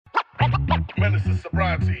Menace to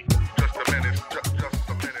sobriety. Just a menace. Just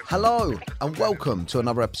a menace. Hello and welcome to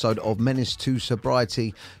another episode of Menace to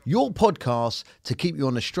Sobriety, your podcast to keep you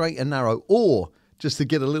on the straight and narrow, or just to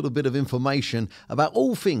get a little bit of information about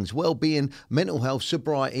all things well-being, mental health,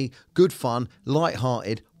 sobriety, good fun,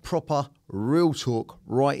 light-hearted, proper, real talk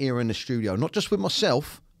right here in the studio. Not just with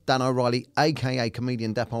myself, Dan O'Reilly, aka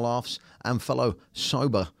Comedian Dapper Laughs, and fellow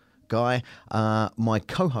sober guy, my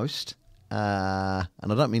co-host, and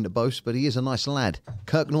I don't mean to boast, but he is a nice lad.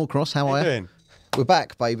 Kirk Norcross, how are you? Doing? We're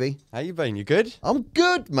back, baby. How you been? You good? I'm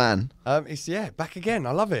good, man. It's back again.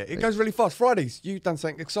 I love it. It goes really fast. Fridays, you've done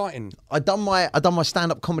something exciting. I done my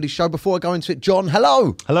stand-up comedy show. Before I go into it, John,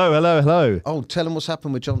 hello. Hello. Oh, tell him what's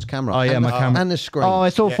happened with John's camera. Oh, yeah, and my camera. and the screen. Oh,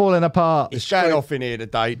 it's all falling apart. It's going off in here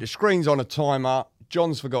today. The screen's on a timer.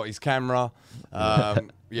 John's forgot his camera.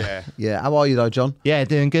 Yeah. Yeah. How are you though, John? Yeah,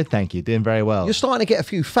 doing good, thank you. Doing very well. You're starting to get a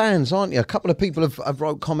few fans, aren't you? A couple of people have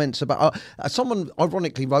wrote comments about. Someone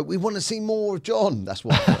ironically wrote, "We want to see more of John." That's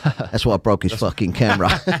why. That's why I broke his fucking camera.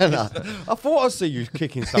 No. I thought I'd see you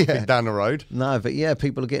kicking something down the road. No, but yeah,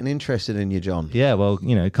 people are getting interested in you, John. Yeah, well,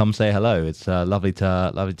 come say hello. It's lovely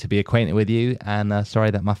to be acquainted with you. And sorry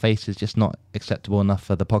that my face is just not acceptable enough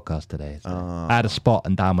for the podcast today. So I had a spot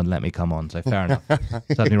and Dan wouldn't let me come on, so fair enough.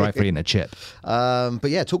 Served me right for eating a chip. But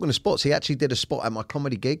yeah, talking to spots, he actually did a spot at my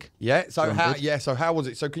comedy gig. Yeah. So John how? did. Yeah. So how was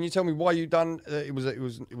it? So can you tell me why you done? It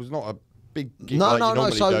was not a big gig. No. like you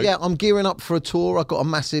normally So do. yeah, I'm gearing up for a tour. I've got a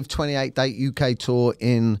massive 28-day UK tour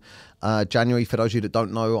in January. For those of you that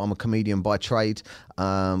don't know, I'm a comedian by trade.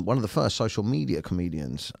 One of the first social media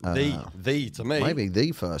comedians. The to me. Maybe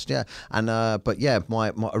the first, yeah. And but yeah,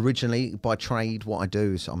 my originally by trade, what I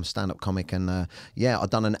do is I'm a stand-up comic, and yeah, I've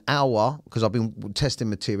done an hour because I've been testing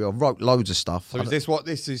material. I wrote loads of stuff. So is this what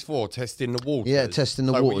this is for? Testing the waters? Yeah, testing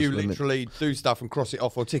the so waters. you literally do stuff and cross it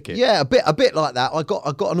off or tick it? Yeah, a bit like that. I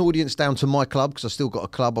got an audience down to my club because I still got a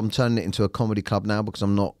club. I'm turning it into a comedy club now because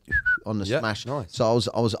I'm not on the smash. Nice. So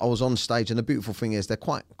I was on stage, and the beautiful thing is they're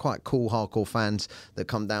quite cool hardcore fans that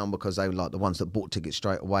come down because they were like the ones that bought tickets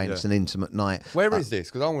straight away, and it's an intimate night. Where is this?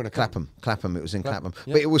 Because I'm going to Clapham. It was in Clapham.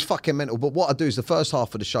 Yeah. But it was fucking mental. But what I do is the first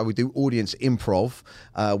half of the show we do audience improv,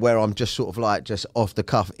 where I'm just sort of like just off the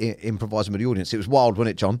cuff improvising with the audience. It was wild,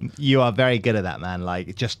 wasn't it, John? You are very good at that, man.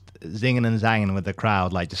 Like just zinging and zanging with the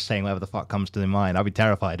crowd, like just saying whatever the fuck comes to their mind. I'd be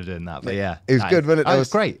terrified of doing that. But yeah, It was good, wasn't it? Oh, it was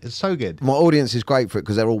great. It's so good. My audience is great for it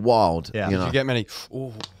because they're all wild. Yeah. You know? Did you get many?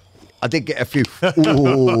 Ooh. I did get a few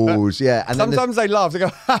oohs, yeah. And Sometimes they laugh. They go,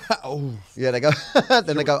 oh. yeah, they go.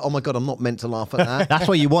 Then they go, oh my god, I'm not meant to laugh at that. That's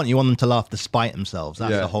what you want. You want them to laugh despite themselves. That's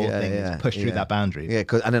Yeah. the whole thing. Yeah, Is push through that boundary. Yeah,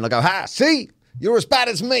 and then I go, ha, see, you're as bad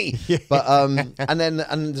as me. But and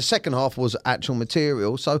the second half was actual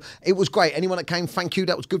material, so it was great. Anyone that came, thank you.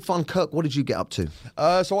 That was good fun. Kirk, what did you get up to?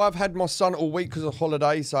 So I've had my son all week because of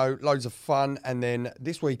holiday, so loads of fun. And then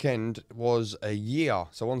this weekend was a year.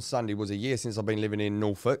 So on Sunday was a year since I've been living in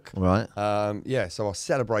Norfolk. Right. Yeah, so I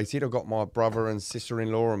celebrated. I got my brother and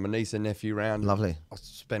sister-in-law and my niece and nephew round. Lovely. I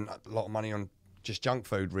spent a lot of money on just junk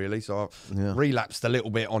food, really. So I relapsed a little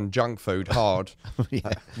bit on junk food hard,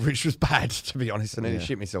 which was bad, to be honest. And then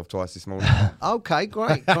shit myself twice this morning. Okay,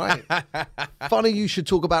 great. Funny you should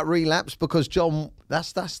talk about relapse because John,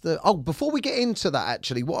 that's the. Oh, before we get into that,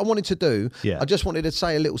 actually, what I wanted to do, I just wanted to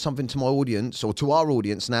say a little something to my audience or to our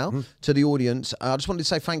audience now, to the audience. I just wanted to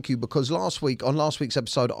say thank you because last week's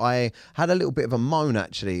episode, I had a little bit of a moan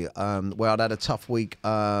actually, where I'd had a tough week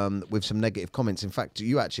with some negative comments. In fact,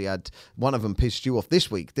 you actually had one of them pissed you off this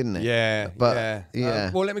week, didn't it? Yeah, but yeah.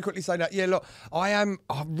 Well, let me quickly say that. Yeah, look, I'm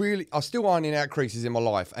still ironing out creases in my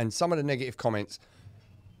life, and some of the negative comments.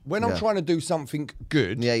 When I'm trying to do something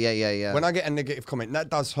good, yeah. When I get a negative comment, that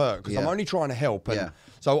does hurt because I'm only trying to help. And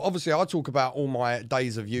so obviously, I talk about all my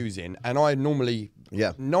days of using, and I normally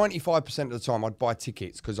 95% of the time I'd buy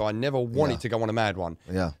tickets because I never wanted to go on a mad one.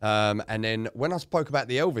 Yeah. And then when I spoke about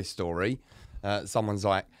the Elvis story, someone's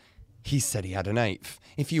like, he said he had an eighth.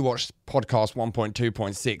 If you watch podcast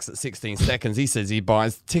 1.2.6 at 16 seconds, he says he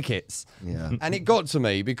buys tickets. Yeah. And it got to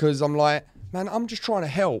me because I'm like, man, I'm just trying to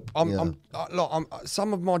help.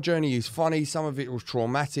 Some of my journey is funny, some of it was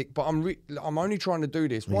traumatic, but I'm only trying to do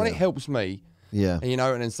this. One, it helps me. Yeah. And,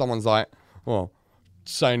 and then someone's like, well,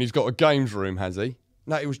 saying he's got a games room, has he?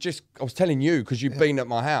 No, it was just I was telling you because you've been at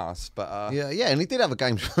my house, but Yeah, and he did have a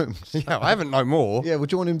games room. yeah, I haven't no more. Yeah,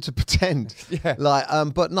 would you want him to pretend? Yeah. Like,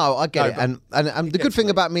 but no, I get it. And the good thing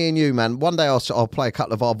about me and you, man, one day I'll play a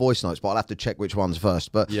couple of our voice notes, but I'll have to check which ones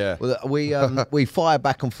first. But yeah, we fire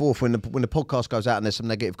back and forth when the podcast goes out and there's some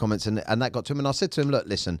negative comments, and that got to him. And I said to him, look,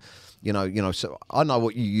 listen, you know, so I know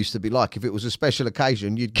what you used to be like. If it was a special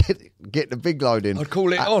occasion, you'd get the big load in. I'd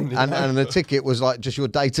call it on, and the ticket was like just your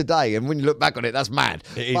day to day. And when you look back on it, that's mad.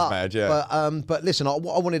 It is mad, yeah. But listen,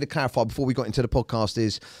 what I wanted to clarify before we got into the podcast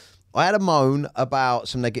is I had a moan about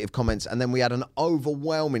some negative comments, and then we had an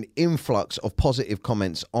overwhelming influx of positive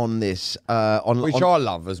comments on this. Which I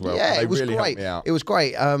love as well. Yeah, they it was really great. helped me out. It was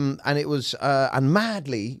great. And it was and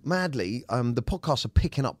madly, the podcasts are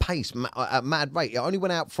picking up pace at mad rate. It only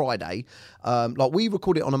went out Friday. Like we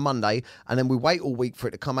record it on a Monday, and then we wait all week for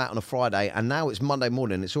it to come out on a Friday. And now it's Monday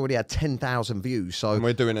morning. It's already had 10,000 views. So and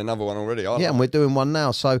we're doing another one already. And we're doing one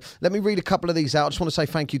now. So let me read a couple of these out. I just want to say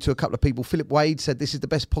thank you to a couple of people. Philip Wade said, "This is the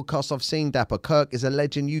best podcast I've seen, Dapper. Kirk is a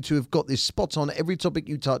legend. You two have got this spot on. Every topic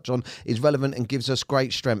you touch on is relevant and gives us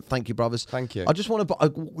great strength." Thank you, brothers. Thank you. I just want to,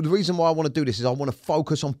 the reason why I want to do this is I want to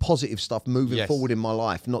focus on positive stuff moving forward in my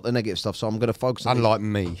life, not the negative stuff. So I'm going to focus on unlike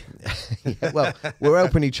me. Yeah, well, we're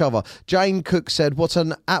helping each other. Jane Cook said, "What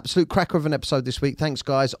an absolute cracker of an episode this week. Thanks,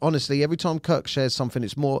 guys. Honestly, every time Kirk shares something,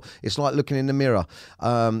 it's like looking in the mirror."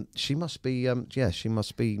 She must be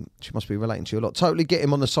relating to you a lot. Totally get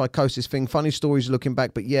him on the psychosis thing. Funny stories looking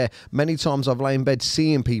back, but yeah, many times I've lay in bed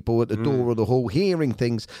seeing people at the door of the hall, hearing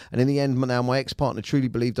things, and in the end, now my ex-partner truly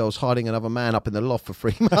believed I was hiding another man up in the loft for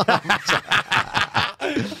 3 months.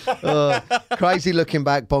 Crazy looking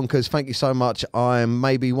back, bonkers. Thank you so much. I'm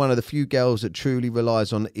maybe one of the few girls that truly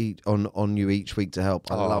relies on you each week to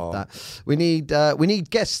help. I love that. We need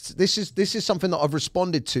guests. This is something that I've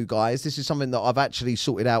responded to, guys. This is something that I've actually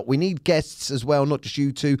sorted out. We need guests as well, not just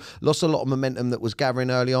you two. Lost a lot of momentum that was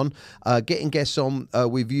gathering early on. Getting guests on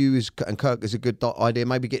with you and Kirk is a good idea.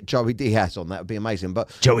 Maybe get Joey Diaz on. That would be amazing. But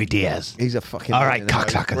Joey Diaz, he's a fucking all right,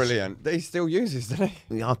 cocksuckers. Brilliant. He still uses, doesn't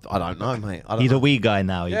he? Yeah, I don't know, mate. He's a wee guy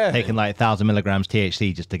now. He's taking like 1,000 milligrams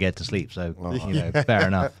THC just to get to sleep. So fair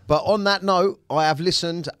enough. But on that note, I have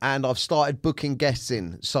listened and I've started booking guests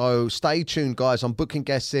in. So stay tuned, guys. I'm booking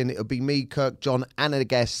guests in. It'll be me, Kirk, John, and a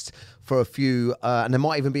guest for a few. And there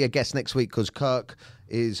might even be a guest next week because Kirk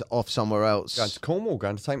is off somewhere else. Going to Cornwall,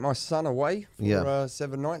 going to take my son away for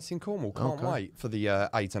 7 nights in Cornwall. Can't wait for the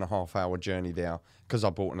 8.5 hour journey there. Because I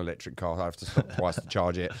bought an electric car, I have to stop twice to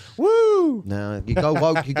charge it. Woo! No, you go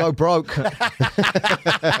woke, you go broke.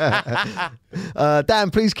 Dan,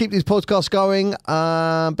 please keep these podcasts going.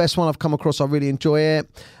 Best one I've come across. I really enjoy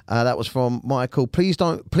it. That was from Michael. Please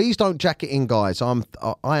don't jack it in, guys.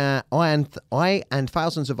 I and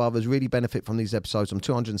thousands of others really benefit from these episodes. I'm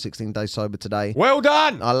 216 days sober today. Well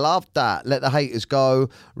done. I love that. Let the haters go.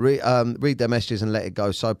 Read their messages and let it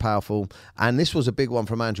go. So powerful. And this was a big one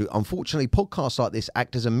from Andrew. Unfortunately, podcasts like this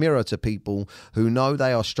act as a mirror to people who know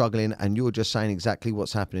they are struggling, and you're just saying exactly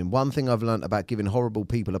what's happening. One thing I've learned about giving horrible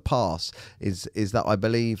people a pass is that I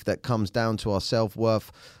believe that comes down to our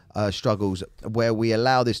self-worth struggles, where we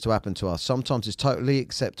allow this to happen to us. Sometimes it's totally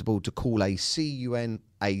acceptable to call a CUN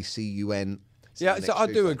a CUN. Yeah, so I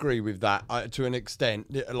do agree with that to an extent.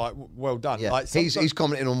 Like, well done. Yeah. Like, he's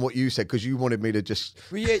commenting on what you said because you wanted me to just.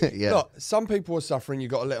 Well, yeah. Look, some people are suffering. You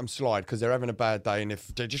got to let them slide because they're having a bad day, and if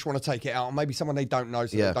they just want to take it out on maybe someone they don't know,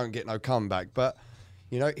 so they don't get no comeback. But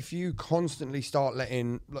you know, if you constantly start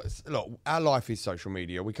letting look, our life is social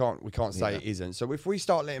media. We can't say it isn't. So if we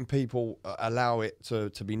start letting people allow it to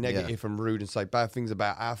be negative and rude and say bad things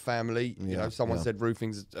about our family, you know, someone said rude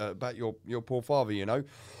things about your poor father. You know,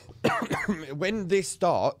 when this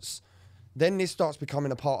starts, then this starts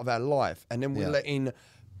becoming a part of our life, and then we're letting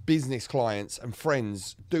business clients and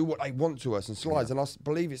friends do what they want to us and slides. And I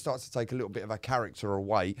believe it starts to take a little bit of our character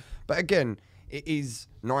away. But again, it is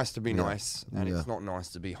nice to be nice, and it's not nice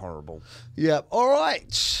to be horrible. Yeah. All right.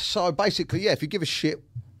 So basically, if you give a shit,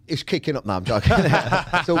 it's kicking up. No, I'm joking.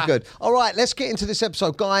 It's all good. All right, let's get into this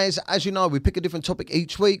episode, guys. As you know, we pick a different topic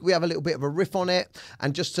each week. We have a little bit of a riff on it.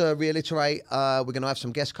 And just to reiterate, we're going to have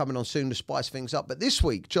some guests coming on soon to spice things up. But this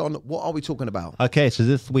week, John, what are we talking about? Okay, so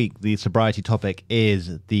this week, the sobriety topic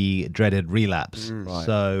is the dreaded relapse. Right.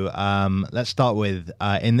 So let's start with,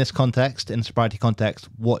 in this context, in sobriety context,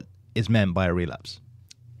 what is meant by a relapse?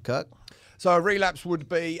 Kirk? So a relapse would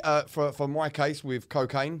be, for my case with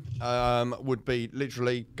cocaine, would be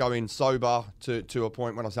literally going sober to a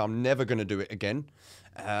point when I say I'm never going to do it again,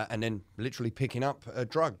 and then literally picking up a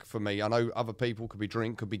drug for me. I know other people could be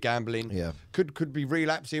drink, could be gambling, could be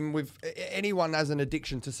relapsing. With anyone has an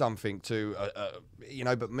addiction to something, you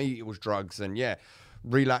know. But me, it was drugs, and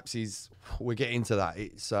relapse is, we'll get into that.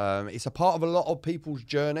 It's a part of a lot of people's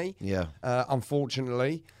journey. Yeah.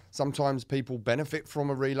 Unfortunately, sometimes people benefit from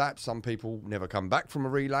a relapse. Some people never come back from a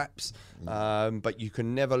relapse. But you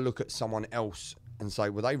can never look at someone else and say,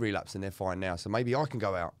 well, they relapse and they're fine now, so maybe I can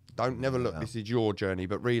go out. Never look, this is your journey.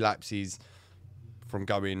 But relapse is from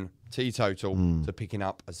going teetotal to picking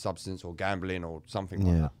up a substance or gambling or something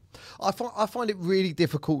like that. I find it really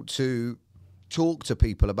difficult to talk to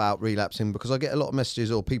people about relapsing because I get a lot of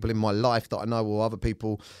messages or people in my life that I know or other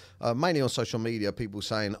people, mainly on social media, people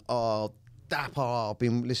saying, oh, Dapper, I've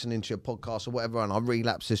been listening to your podcast or whatever, and I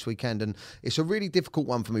relapsed this weekend. And it's a really difficult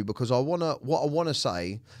one for me because what I want to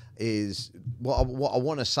say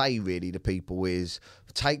really to people is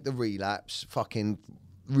take the relapse, fucking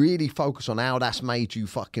really focus on how that's made you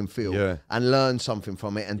fucking feel and learn something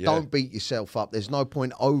from it, and don't beat yourself up. There's no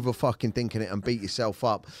point over fucking thinking it and beat yourself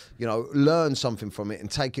up. You know, learn something from it and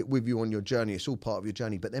take it with you on your journey. It's all part of your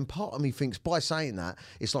journey. But then part of me thinks by saying that,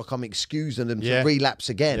 it's like I'm excusing them to relapse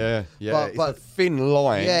again. But it's a thin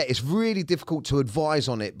line. Yeah, it's really difficult to advise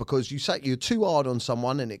on it because you say you're too hard on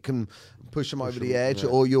someone and it can push them over the edge,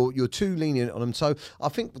 or you're too lenient on them. So I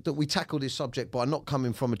think that we tackle this subject by not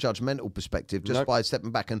coming from a judgmental perspective, just by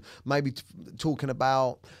stepping back and maybe talking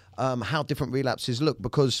about how different relapses look.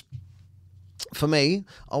 Because for me,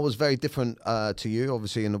 I was very different to you,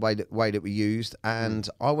 obviously, in the way that we used, and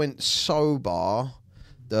I went sober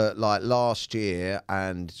last year,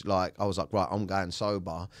 and I was like, right, I'm going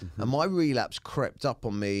sober, and my relapse crept up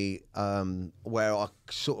on me, where I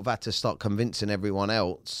sort of had to start convincing everyone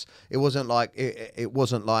else. It wasn't like,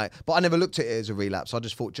 but I never looked at it as a relapse. I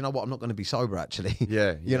just thought, you know what, I'm not going to be sober actually.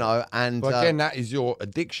 You know, and but again, that is your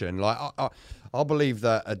addiction. Like I believe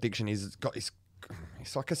that addiction it's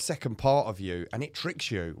like a second part of you, and it tricks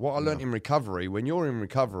you. What I learned in recovery, when you're in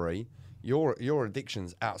recovery, your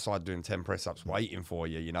addiction's outside doing 10 press-ups waiting for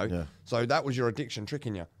you, you know? Yeah. So that was your addiction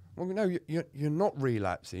tricking you. Well, no, you're not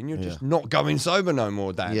relapsing. You're just not going sober no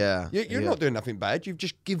more, Dan. Yeah. You're not doing nothing bad. You've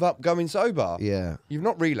just give up going sober. Yeah. You've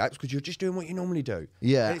not relapsed because you're just doing what you normally do.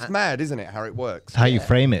 Yeah. And it's mad, isn't it, how it works? How you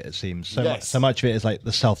frame it seems. So much of it is like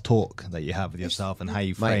the self-talk that you have with yourself and how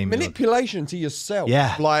you frame manipulation to yourself.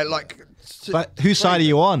 Yeah. But whose side are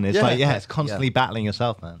you on? It's it's constantly battling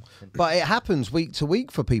yourself, man. But it happens week to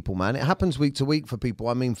week for people, man. It happens week to week for people.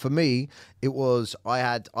 I mean, for me, it was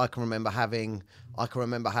I can remember having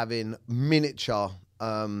miniature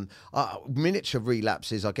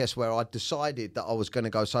relapses, I guess, where I decided that I was going to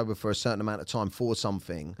go sober for a certain amount of time for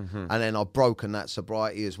something, and then I've broken that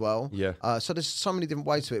sobriety as well. So there's so many different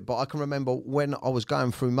ways to it, but I can remember when I was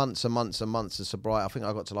going through months and months and months of sobriety. I think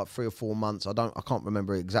I got to like 3 or 4 months. I can't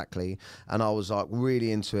remember exactly, and I was like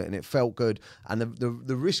really into it, and it felt good. And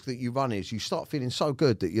the risk that you run is you start feeling so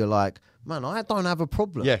good that you're like, man, I don't have a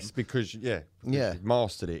problem. Yes, because you've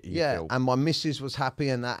mastered it. And my missus was happy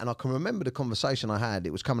and that. And I can remember the conversation I had.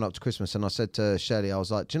 It was coming up to Christmas, and I said to Shelley, I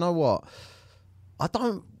was like, do you know what?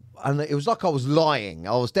 And it was like I was lying.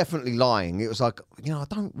 I was definitely lying. It was like, I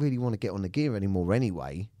don't really want to get on the gear anymore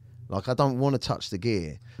anyway. Like, I don't want to touch the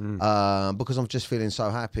gear because I'm just feeling so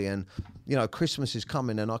happy. And, Christmas is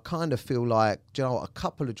coming, and I kind of feel like, a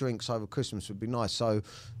couple of drinks over Christmas would be nice. So,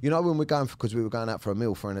 when we're going because we were going out for a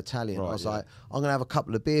meal for an Italian, I was like, I'm going to have a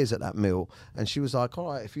couple of beers at that meal. And she was like,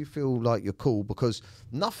 all right, if you feel like you're cool, because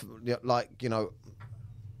nothing,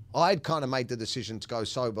 I'd kind of made the decision to go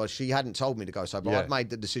sober. She hadn't told me to go sober. I'd made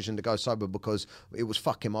the decision to go sober because it was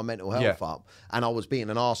fucking my mental health up, and I was being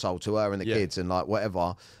an arsehole to her and the kids and like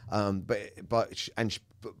whatever. But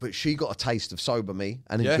she got a taste of sober me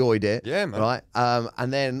and enjoyed it. Yeah, man. Right.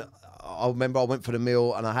 And then I remember I went for the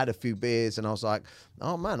meal and I had a few beers and I was like,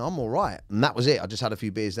 oh man, I'm all right. And that was it. I just had a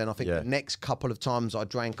few beers. Then I think the next couple of times I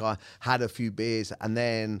drank, I had a few beers, and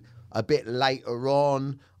then a bit later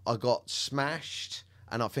on I got smashed.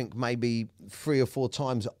 And I think maybe 3 or 4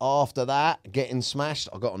 times after that, getting smashed,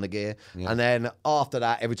 I got on the gear. And then after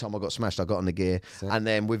that, every time I got smashed, I got on the gear. And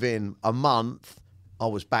then within a month, I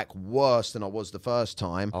was back worse than I was the first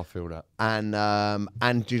time. I feel that.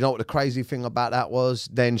 And do you know what the crazy thing about that was?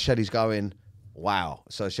 Then Shelley's going, wow.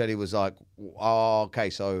 So Shelley was like, oh, okay,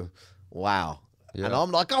 so wow. Yeah. And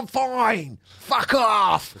I'm like, I'm fine. Fuck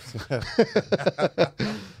off.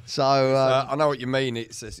 So I know what you mean.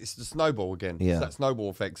 It's the snowball again. Yeah. It's that snowball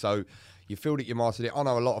effect. So you feel that you mastered it. I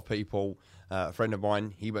know a lot of people. A friend of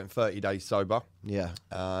mine, he went 30 days sober. Yeah.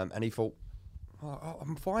 And he thought,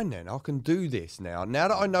 I'm fine then. I can do this now. Now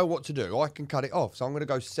that I know what to do, I can cut it off. So I'm going to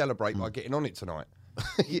go celebrate by getting on it tonight.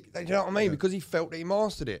 You know what I mean? Because he felt that he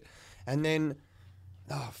mastered it. And then,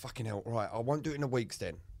 oh, fucking hell. Right, I won't do it in a week's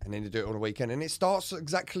then. and then you do it on a weekend, and it starts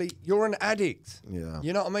exactly. You're an addict. Yeah.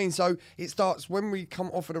 You know what I mean? So it starts when we come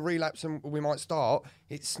off of the relapse, and we might start.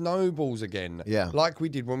 It snowballs again. Yeah. Like we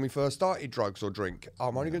did when we first started drugs or drink. Oh,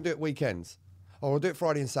 I'm only going to do it weekends. Oh, I'll do it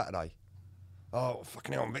Friday and Saturday. Oh,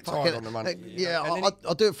 fucking hell, I'm a bit tired on the Monday.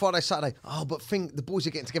 I'll do it Friday, Saturday. Oh, but the boys are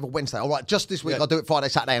getting together Wednesday. All right, just this week I'll do it Friday,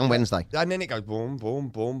 Saturday and Wednesday. And then it goes boom, boom,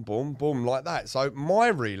 boom, boom, boom, like that. So my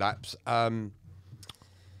relapse,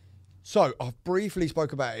 so I've briefly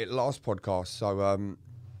spoke about it last podcast. So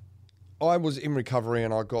I was in recovery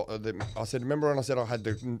and I got, I said, remember when I said I had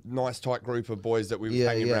the nice tight group of boys that we were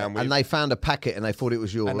hanging around with? And they found a packet and they thought it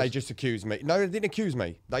was yours. And they just accused me. No, they didn't accuse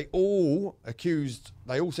me. They all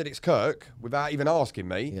said it's Kirk without even asking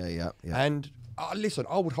me. Yeah. And listen,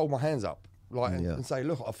 I would hold my hands up and say,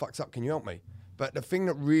 look, I fucked up, can you help me? But the thing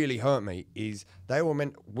that really hurt me is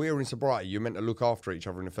we're in sobriety, you're meant to look after each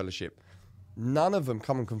other in a fellowship. None of them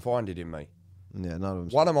come and confided in me. Yeah, none of them.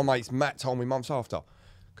 One of my mates, Matt, told me months after,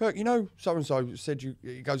 Kirk, you know, so-and-so said you,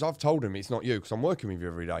 he goes, I've told him it's not you because I'm working with you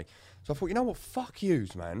every day. So I thought, you know what, fuck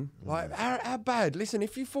yous, man. Like, how bad? Listen,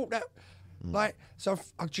 if you thought that, like, so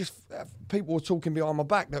I just, people were talking behind my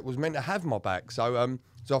back that was meant to have my back. So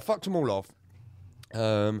so I fucked them all off.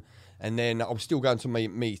 And then I was still going to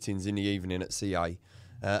meetings in the evening at CA.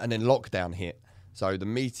 And then lockdown hit. So the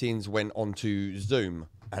meetings went onto Zoom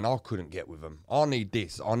and I couldn't get with them. I need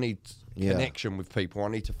this. I need connection with people. I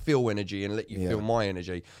need to feel energy and let you feel my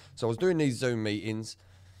energy. So I was doing these Zoom meetings.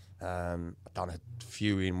 I'd done a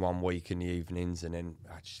few in 1 week in the evenings and then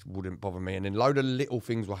it just wouldn't bother me. And then load of little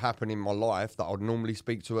things were happening in my life that I'd normally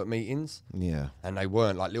speak to at meetings. Yeah. And they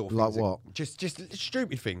weren't like little things. Like what? Just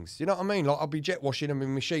stupid things. You know what I mean? Like I'll be jet washing and my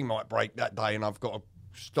machine might break that day and I've got to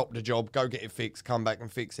stop the job, go get it fixed, come back and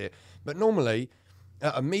fix it. But normally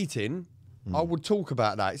at a meeting, I would talk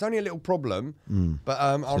about that. It's only a little problem, but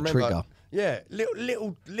I remember, trigger. Yeah,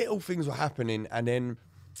 little things were happening, and then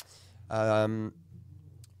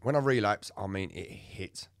when I relapsed, I mean, it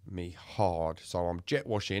hit me hard. So I'm jet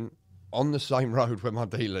washing on the same road where my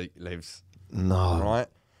D lives. No, right.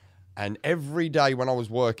 And every day when I was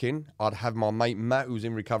working, I'd have my mate Matt, who's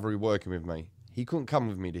in recovery, working with me. He couldn't come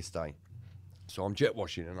with me this day, so I'm jet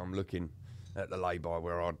washing and I'm looking at the lay-by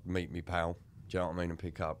where I'd meet me pal. Do you know what I mean? And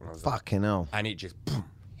pick up. And I was fucking hell. And it just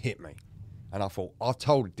hit me. And I thought, I've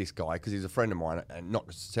told this guy, because he's a friend of mine, and not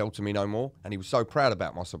to sell to me no more. And he was so proud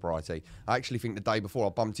about my sobriety. I actually think the day before I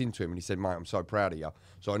bumped into him and he said, mate, I'm so proud of you.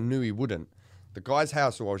 So I knew he wouldn't. The guy's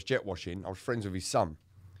house who I was jet washing, I was friends with his son.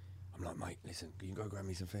 I'm like, mate, listen, can you go grab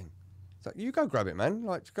me something? He's like, you go grab it, man.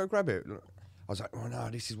 Like, just go grab it. I was like, oh no,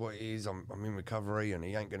 this is what it is. I'm in recovery and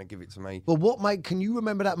he ain't going to give it to me. Well, what, mate, can you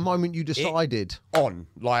remember that moment you decided?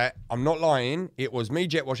 Like, I'm not lying. It was me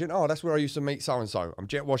jet washing. Oh, that's where I used to meet so-and-so. I'm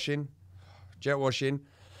jet washing.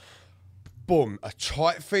 Boom, a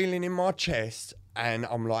tight feeling in my chest. And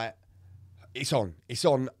I'm like, it's on.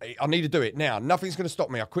 I need to do it now. Nothing's going to stop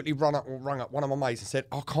me. I quickly rung up one of my mates and said,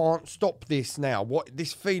 I can't stop this now.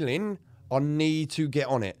 This feeling, I need to get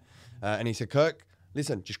on it. And he said, Kirk,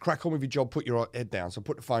 listen, just crack on with your job, put your head down. So I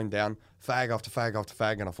put the phone down, fag after fag after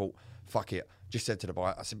fag, and I thought, fuck it. Just said to the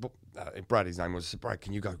boy, I said, Brad, his name was, I said, Brad,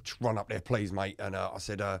 can you go just run up there, please, mate? And I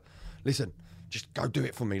said, listen, just go do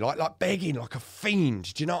it for me. Like begging, like a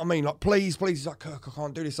fiend. Do you know what I mean? Like, please. He's like, Kirk, I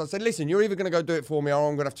can't do this. So I said, listen, you're either going to go do it for me or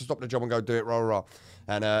I'm going to have to stop the job and go do it, rah.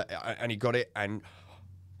 And he got it, and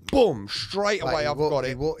boom, straight away I've got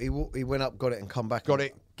it. He went up, got it, and come back. Got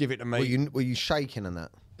it, give it to me. Were you shaking and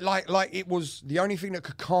that? Like it was the only thing that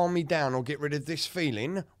could calm me down or get rid of this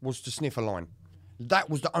feeling was to sniff a line. That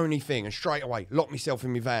was the only thing. And straight away, locked myself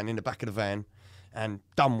in my van, in the back of the van, and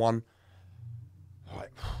done one. Right,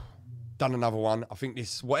 done another one. I think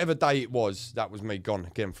whatever day it was, that was me gone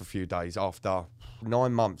again for a few days. After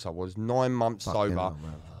 9 months, I was 9 months sober. Hell,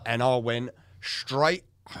 and I went straight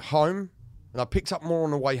home. And I picked up more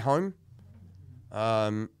on the way home.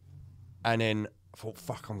 And then I thought,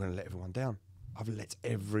 fuck, I'm going to let everyone down. I've let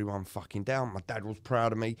everyone fucking down. My dad was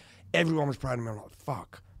proud of me. Everyone was proud of me. I'm like,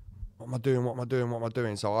 fuck. What am I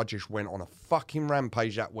doing? So I just went on a fucking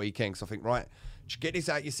rampage that weekend. So I think, right, just get this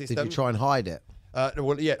out of your system. Did you try and hide it?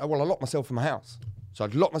 Well, I locked myself in my house. So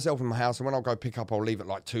I'd lock myself in my house, and when I'll go pick up, I'll leave at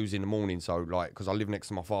like 2's in the morning. So like, because I live next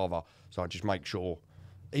to my father, so I just make sure.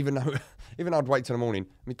 Even though I'd wait till the morning,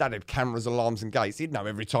 my dad had cameras, alarms, and gates. He'd know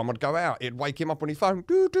every time I'd go out. It'd wake him up on his phone.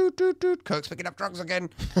 Kirk's picking up drugs again.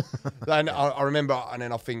 And I remember, and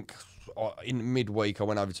then I think in midweek, I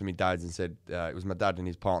went over to my dad's and said, it was my dad and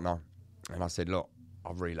his partner. And I said, look,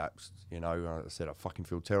 I've relapsed. You know, I said, I fucking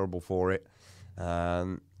feel terrible for it.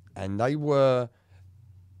 And they were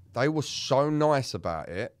so nice about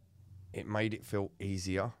it. It made it feel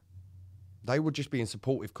easier. they were just being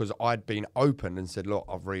supportive because I'd been open and said, look,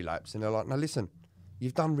 I've relapsed. And they're like, no, listen,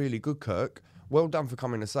 you've done really good, Kirk. Well done for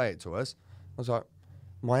coming to say it to us. I was like,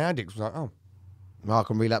 my addict was like, oh, I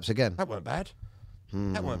can relapse again. that weren't bad.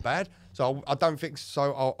 That weren't bad. So I don't think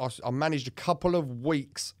so. I managed a couple of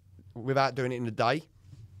weeks without doing it in the day,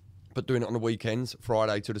 but doing it on the weekends,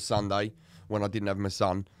 Friday to the Sunday when I didn't have my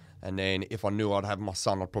son. And then if I knew I'd have my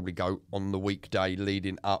son, I'd probably go on the weekday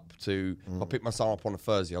leading up to. I picked my son up on a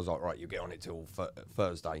Thursday. I was like, right, you get on it till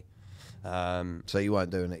Thursday. So you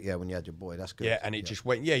weren't doing it, when you had your boy. That's good. Yeah, and it just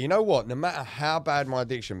went. Yeah, you know what? No matter how bad my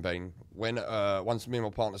addiction been, when once me and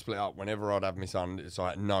my partner split up, whenever I'd have my son, it's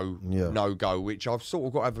like no go. Which I've sort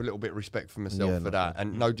of got to have a little bit of respect for myself for that,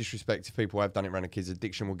 and no disrespect if people have done it around the kids.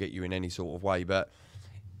 Addiction will get you in any sort of way, but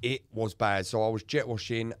it was bad. So I was jet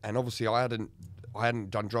washing, and obviously I hadn't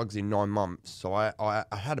done drugs in 9 months, so I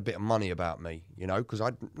had a bit of money about me, because I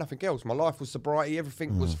had nothing else. My life was sobriety.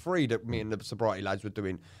 Everything was free that me and the sobriety lads were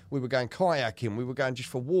doing. We were going kayaking. We were going just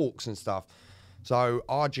for walks and stuff. So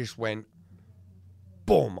I just went,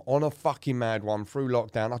 boom, on a fucking mad one through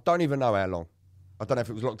lockdown. I don't even know how long. I don't know if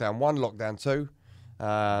it was lockdown 1, lockdown 2.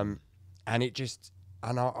 And it just...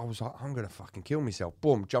 And I was like, I'm going to fucking kill myself.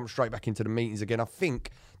 Boom, jumped straight back into the meetings again. I think,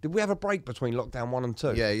 did we have a break between lockdown 1 and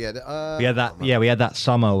 2? Yeah. We had that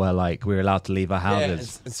summer where we were allowed to leave our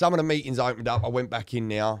houses. And some of the meetings opened up. I went back in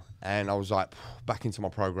there and I was like, back into my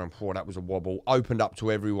program before. That was a wobble. Opened up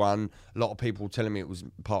to everyone. A lot of people telling me it was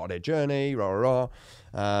part of their journey,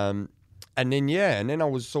 and then I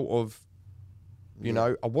was sort of,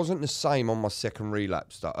 I wasn't the same on my second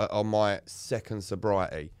relapse, on my second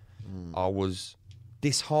sobriety. I was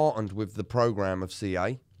disheartened with the program of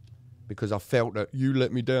CA because I felt that you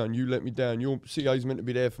let me down, your CA's meant to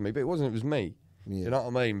be there for me, but it wasn't, it was me. You know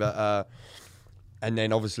what I mean? But and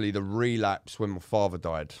then obviously the relapse when my father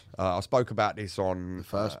died. I spoke about this on the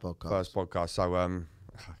first podcast. So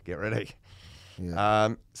get ready.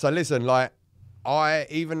 So listen,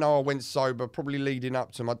 even though I went sober, probably leading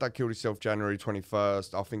up to my dad killed himself January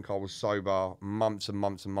 21st, I think I was sober months and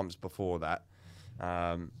months and months before that.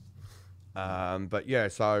 But yeah,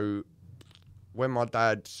 so when my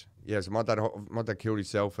dad killed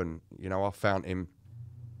himself, and I found him.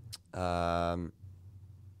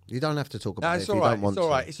 You don't have to talk about it if all you right. don't want It's all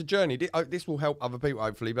to. right. It's a journey. This will help other people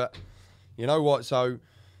hopefully. But you know what? So,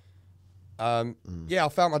 I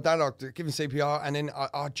found my dad. I given CPR, and then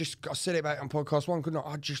I said it about it on podcast 1. Couldn't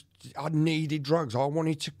I? I needed drugs. I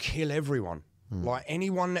wanted to kill everyone. Like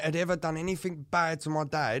anyone that had ever done anything bad to my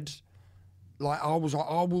dad. I was like,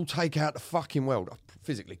 I will take out the fucking world. I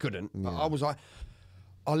physically couldn't. But I was like,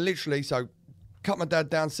 I literally, cut my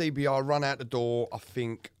dad down, CBR, run out the door. I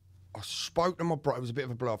think I spoke to my brother. It was a bit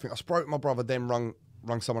of a blow. I think I spoke to my brother, then rung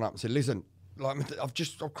someone up and said, listen, I'm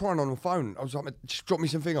crying on the phone. I was like, just drop me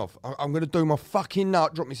something off. I'm going to do my fucking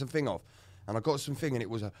nut, drop me something off. And I got something, and it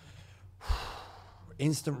was a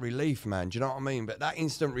instant relief, man. Do you know what I mean? But that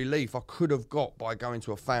instant relief I could have got by going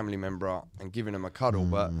to a family member and giving them a cuddle.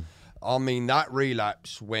 But I mean, that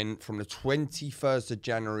relapse went from the 21st of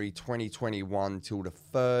January 2021 till the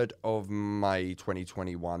 3rd of May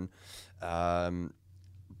 2021.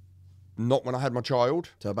 Not when I had my child.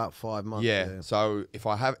 So about 5 months. Yeah. So if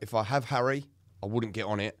I have Harry, I wouldn't get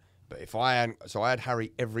on it. But I had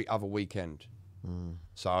Harry every other weekend.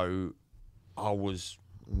 So I was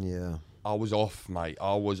off, mate.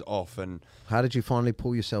 I was off. And how did you finally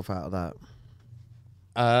pull yourself out of that?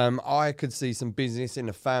 I could see some business in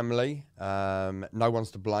the family. No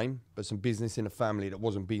one's to blame, but some business in the family that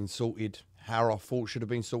wasn't being sorted how I thought should have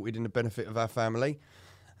been sorted in the benefit of our family.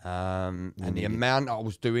 And the amount I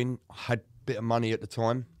was doing, I had a bit of money at the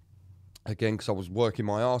time, again, because I was working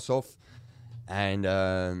my ass off. And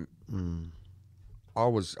I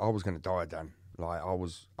was going to die, Dan. I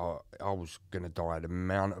was going to die. The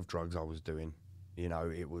amount of drugs I was doing,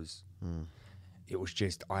 it was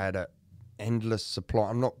just, I had a endless supply.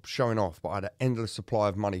 I'm not showing off, but I had an endless supply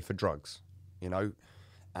of money for drugs, and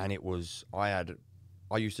it was,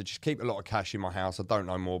 I used to just keep a lot of cash in my house. I don't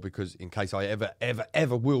know more because in case I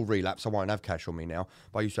ever will relapse, I won't have cash on me now.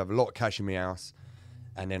 But I used to have a lot of cash in my house,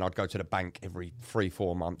 and then I'd go to the bank every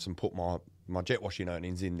 3-4 months and put my jet washing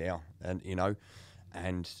earnings in there, and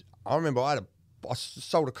and I remember I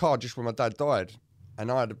sold a car just when my dad died,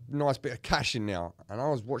 and I had a nice bit of cash in there, and I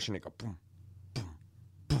was watching it go boom, boom,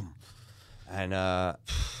 boom. And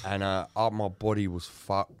my body was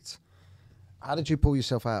fucked. How did you pull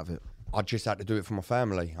yourself out of it? I just had to do it for my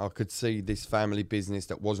family. I could see this family business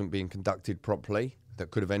that wasn't being conducted properly,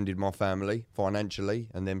 that could have ended my family financially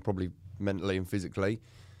and then probably mentally and physically.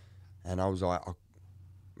 And I was like,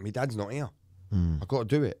 my dad's not here. I've got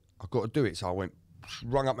to do it. So I went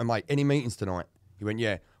rung up my mate, any meetings tonight? He went,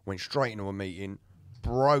 yeah. Went straight into a meeting,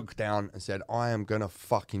 broke down and said, I am going to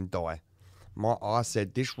fucking die. I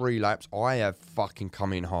said, this relapse, I have fucking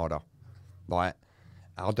come in harder. Like,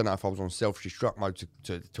 I don't know if I was on self-destruct mode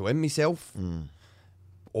to end myself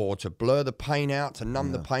or to blur the pain out, to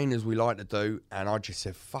numb the pain as we like to do. And I just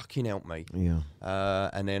said, fucking help me. Yeah.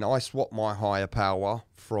 And then I swapped my higher power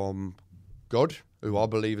from God, who I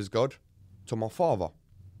believe is God, to my father.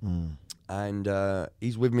 And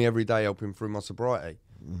he's with me every day helping through my sobriety.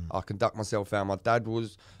 I conduct myself how my dad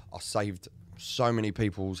was. I saved so many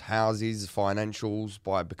people's houses, financials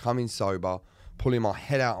by becoming sober, pulling my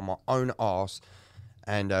head out of my own arse,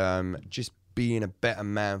 and just being a better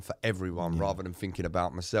man for everyone rather than thinking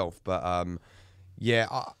about myself. But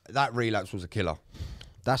that relapse was a killer.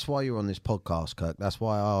 That's why you're on this podcast, Kirk. That's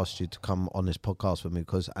why I asked you to come on this podcast with me,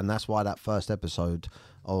 and that's why that first episode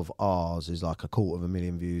of ours is like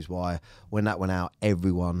 250,000 views. Why, when that went out,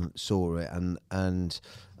 everyone saw it, and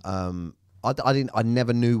I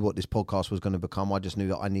never knew what this podcast was going to become. I just knew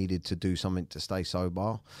that I needed to do something to stay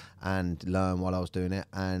sober and learn while I was doing it.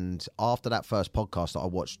 And after that first podcast that I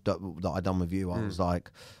watched, that I done with you, I was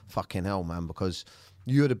like, fucking hell, man, because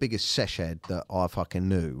you're the biggest sesh head that I fucking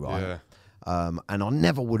knew, right? Yeah. And I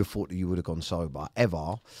never would have thought that you would have gone sober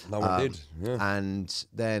ever. No, I did. Yeah. And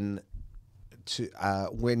then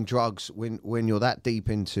when you're that deep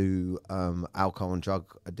into alcohol and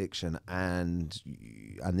drug addiction, and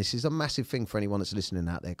this is a massive thing for anyone that's listening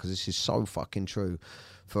out there, because this is so fucking true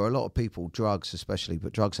for a lot of people, drugs especially,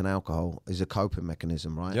 but drugs and alcohol is a coping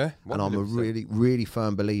mechanism, right? Yeah. 100%. And I'm a really, really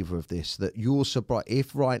firm believer of this, that your sobriety,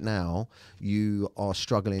 if right now you are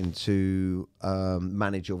struggling to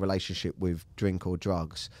manage your relationship with drink or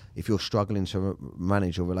drugs, if you're struggling to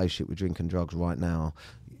manage your relationship with drink and drugs right now,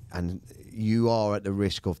 and you are at the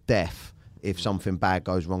risk of death if something bad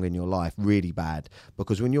goes wrong in your life, really bad,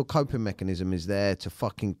 because when your coping mechanism is there to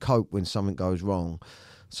fucking cope when something goes wrong.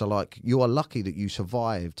 So, like, you are lucky that you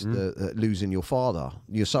survived losing your father.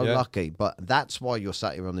 You're so lucky. But that's why you're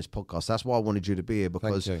sat here on this podcast. That's why I wanted you to be here,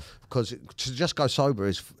 because to just go sober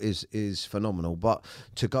is phenomenal. But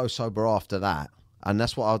to go sober after that, and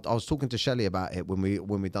that's what I was talking to Shelley about it when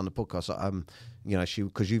we done the podcast. You know,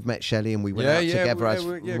 because you've met Shelley and we went out together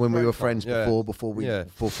when we were friends before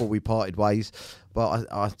we parted ways.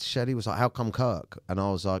 But Shelley was like, "How come Kirk?" And I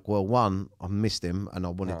was like, "Well, one, I missed him and I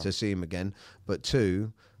wanted to see him again. But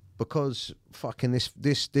two, because fucking this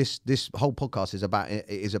whole podcast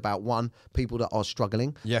is about one, people that are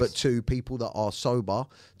struggling, but two, people that are sober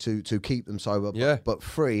to keep them sober. But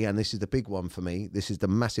three, and this is the big one for me, this is the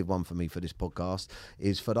massive one for me for this podcast,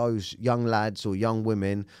 is for those young lads or young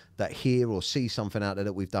women that hear or see something out there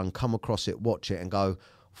that we've done, come across it, watch it and go,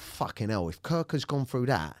 fucking hell, if Kirk has gone through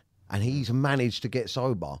that and he's managed to get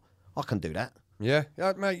sober, I can do that. Yeah,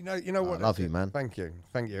 mate, you know what? I love you, man. Thank you.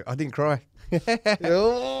 I didn't cry.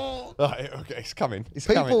 Right, okay, it's coming.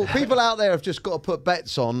 People out there have just got to put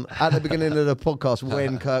bets on at the beginning of the podcast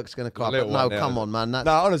when Kirk's going to cry. But no, come on, man. No,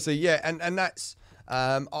 honestly, yeah, and that's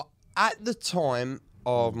at the time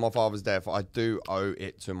of my father's death, I do owe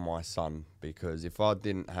it to my son, because if I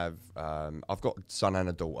didn't have, I've got a son and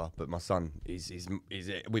a daughter, but my son is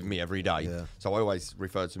with me every day, so I always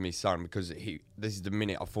refer to me son, because this is the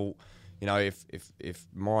minute I thought, you know, if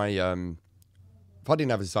I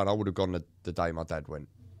didn't have a son, I would have gone the day my dad went.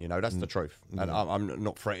 You know, that's the truth. And I'm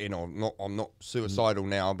not fretting, or I'm not suicidal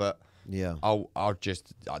now, but I'll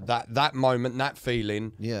just that moment, that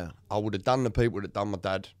feeling. Yeah, I would have done the people that done my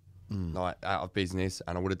dad like out of business,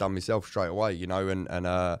 and I would have done myself straight away. You know, and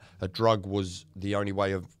a drug was the only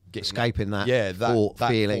way of getting escaping that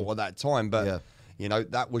feeling at that time. But you know,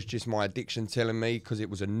 that was just my addiction telling me, because it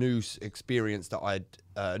was a new experience that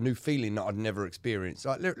a new feeling that I'd never experienced.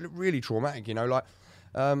 Like really traumatic, you know. Like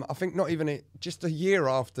I think not even just a year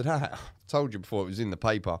after that, I told you before, it was in the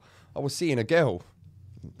paper, I was seeing a girl.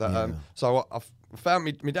 That, so I found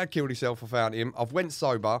my dad killed himself. I found him. I've went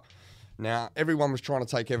sober. Now everyone was trying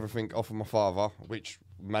to take everything off of my father, which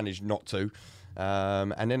managed not to.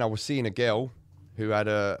 And then I was seeing a girl who had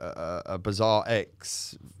a bizarre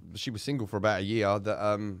ex. She was single for about a year that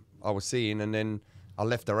I was seeing, and then I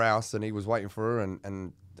left her house and he was waiting for her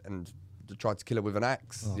and tried to kill her with an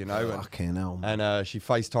axe, you know. Fucking hell, man. And she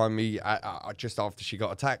FaceTimed me just after she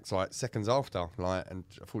got attacked, like seconds after, like, and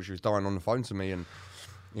I thought she was dying on the phone to me, and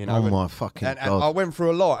you know. My fucking God. And I went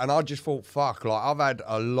through a lot, and I just thought, fuck, like I've had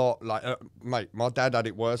a lot, like mate, my dad had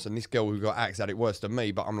it worse, and this girl who got axed had it worse than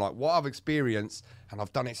me. But I'm like, what I've experienced, and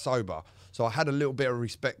I've done it sober. So I had a little bit of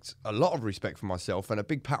respect, a lot of respect for myself, and a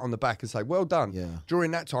big pat on the back and say, well done. Yeah.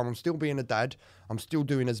 During that time, I'm still being a dad. I'm still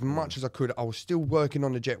doing as much as I could. I was still working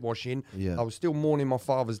on the jet washing. Yeah. I was still mourning my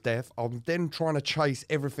father's death. I'm then trying to chase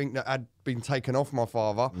everything that had been taken off my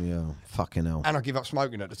father. Yeah, fucking hell. And I give up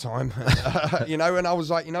smoking at the time. You know, and I was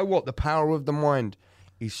like, you know what? The power of the mind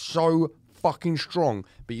is so fucking strong.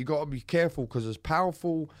 But you got to be careful, because as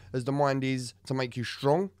powerful as the mind is to make you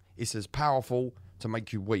strong, it's as powerful to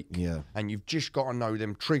make you weak. Yeah. And you've just got to know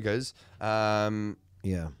them triggers.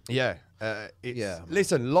 Yeah. Yeah.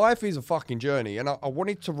 Listen, life is a fucking journey, and I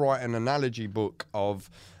wanted to write an analogy book of.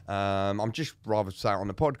 I'm just rather say it on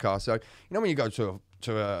the podcast. So you know when you go to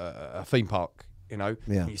a theme park, you know,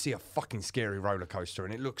 Yeah. and you see a fucking scary roller coaster,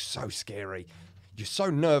 and it looks so scary. You're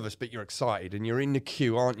so nervous, but you're excited, and you're in the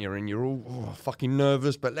queue, aren't you? And you're all fucking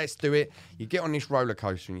nervous, but let's do it. You get on this roller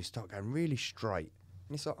coaster, and you start going really straight,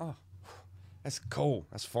 and it's like, oh, that's cool,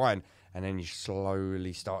 that's fine, and then you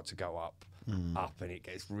slowly start to go up, and it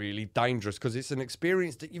gets really dangerous because it's an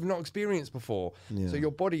experience that you've not experienced before. Yeah. So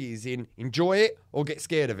your body is in enjoy it or get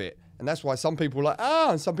scared of it, and that's why some people are like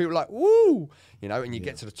and some people are like woo, you know. And you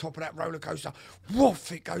get to the top of that roller coaster,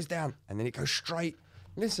 woof, it goes down, and then it goes straight.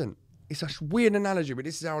 Listen, it's a weird analogy, but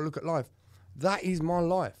this is how I look at life. That is my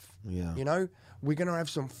life. Yeah. You know, we're gonna have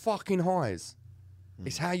some fucking highs.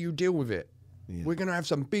 It's how you deal with it. Yeah. We're gonna have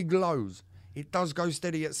some big lows. It does go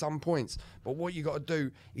steady at some points, but what you got to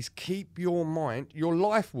do is keep your mind. Your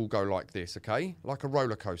life will go like this, okay? Like a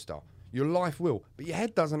roller coaster. Your life will, but your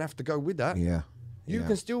head doesn't have to go with that. Yeah. You Yeah.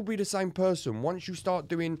 can still be the same person once you start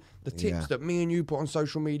doing the tips Yeah. that me and you put on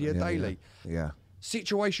social media daily. Yeah.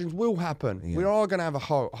 Situations will happen. Yeah. We are going to have a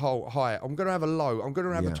high. I'm going to have a low. I'm going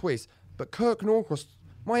to have Yeah. a twist. But Kirk Norcross,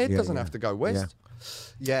 my head Yeah, doesn't yeah. have to go west.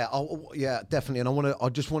 Yeah, yeah, definitely. And I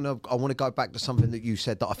want to go back to something that you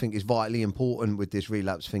said that I think is vitally important with this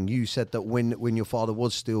relapse thing. You said that when your father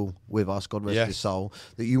was still with us, God rest Yes. his soul,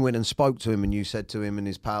 that you went and spoke to him and you said to him and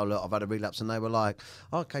his pal, look, I've had a relapse, and they were like,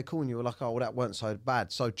 okay, cool, and you were like, oh, well, that weren't so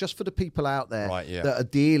bad. So just for the people out there Right, yeah. that are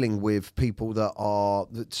dealing with people that are,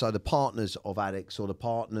 so the partners of addicts or the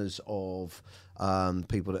partners of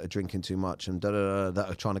people that are drinking too much and that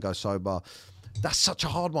are trying to go sober. That's such a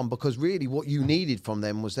hard one, because really what you needed from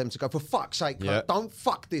them was them to go, for fuck's sake, Yeah. don't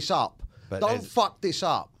fuck this up. But Don't there's- fuck this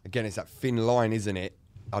up. Again, it's that thin line, isn't it?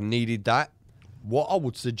 I needed that. What I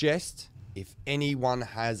would suggest, if anyone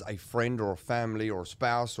has a friend or a family or a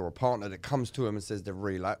spouse or a partner that comes to them and says they've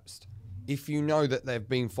relapsed, if you know that they've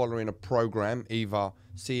been following a program, either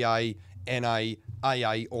CA, NA,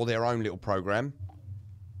 AA, or their own little program,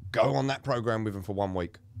 go on that program with them for 1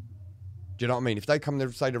 week. Do you know what I mean? If they come there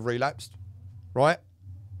and say they've relapsed, right?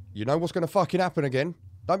 You know what's going to fucking happen again.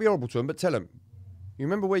 Don't be horrible to them, but tell them. You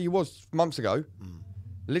remember where you was months ago?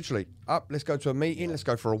 Literally, up, let's go to a meeting, let's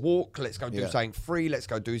go for a walk, let's go do Yeah. something free, let's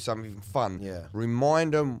go do something fun. Yeah.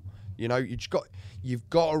 Remind them, you know, you've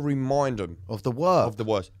got to remind them Of the work. of the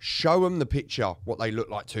worst. Show them the picture, what they looked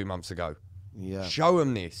like 2 months ago. Yeah. Show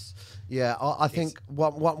them this. Yeah, I think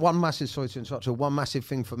one massive, sorry to interrupt you, one massive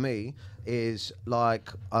thing for me is like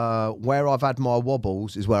where I've had my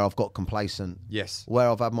wobbles is where I've got complacent. Yes. Where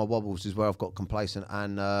I've had my wobbles is where I've got complacent.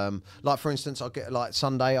 And like, for instance, I get like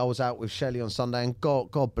Sunday, I was out with Shelley on Sunday, and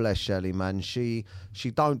God bless Shelley, man. She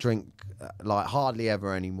don't drink like hardly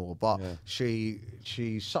ever anymore, but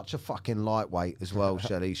she's such a fucking lightweight as well,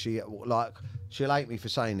 Shelley. She'll hate me for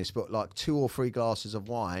saying this, but like 2 or 3 glasses of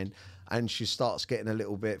wine, and she starts getting a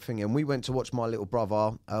little bit thingy. And we went to watch my little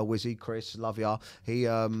brother, Wizzy, Chris, love ya. He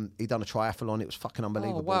done a triathlon. It was fucking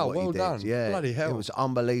unbelievable. wow, what he well did. done. Yeah, Bloody hell. It was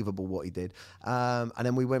unbelievable what he did. And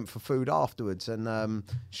then we went for food afterwards. And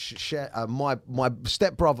my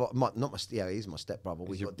stepbrother, he's my stepbrother.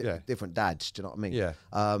 We've got different dads. Do you know what I mean? Yeah.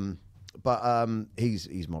 But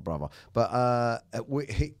he's my brother. But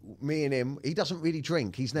me and him, he doesn't really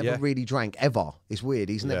drink. He's never really drank ever. It's weird.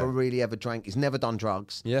 He's never really ever drank. He's never done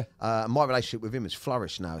drugs. Yeah. My relationship with him has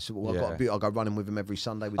flourished now. So I go running with him every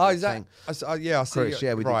Sunday. We do Is that? 10 I see. Chris,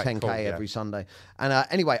 yeah, we do Right, 10K cool, every Sunday. And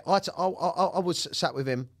anyway, I was sat with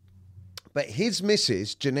him. But his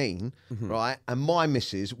missus, Janine, right, and my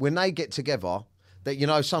missus, when they get together, that, you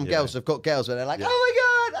know, some girls have got girls where they're like, oh my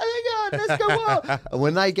God, let's go out. And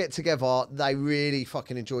when they get together, they really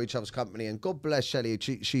fucking enjoy each other's company. And God bless Shelley.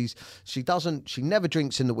 She never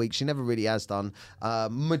drinks in the week. She never really has done.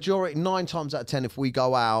 9 times out of 10, if we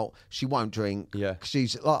go out, she won't drink. Yeah.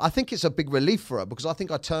 I think it's a big relief for her, because I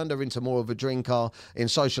think I turned her into more of a drinker in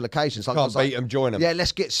social occasions. Like, Can't beat them, join them. Yeah,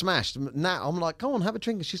 let's get smashed. Now I'm like, go on, have a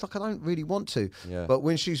drink. And she's like, I don't really want to. Yeah. But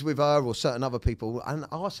when she's with her or certain other people, and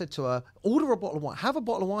I said to her, order a bottle of wine. Have a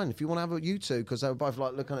bottle of wine if you want to have it, you two, because they were both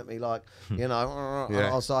like looking at me like, like, you know,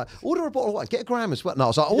 Yeah. I was like, order a bottle of wine, get a gram as well. No, I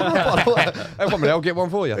was like, order a bottle of wine. Hey, 1 minute, I'll get one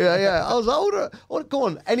for you. Yeah. I was like, go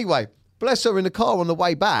on. Anyway, bless her, in the car on the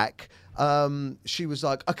way back, she was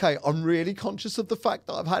like, okay, I'm really conscious of the fact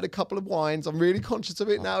that I've had a couple of wines. I'm really conscious of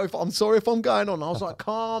it now. I'm sorry if I'm going on. I was like,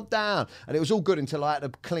 calm down. And it was all good until I had to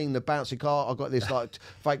clean the bouncy car. I got this like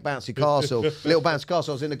fake bouncy castle, little bouncy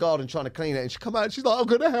castle. I was in the garden trying to clean it, and she come out and she's like, I'm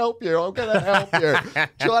going to help you.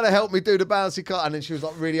 Trying to help me do the bouncy car. And then she was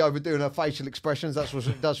like really overdoing her facial expressions. That's what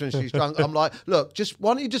she does when she's drunk. I'm like, look,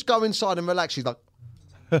 why don't you just go inside and relax? She's like,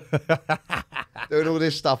 doing all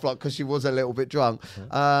this stuff, like, because she was a little bit drunk.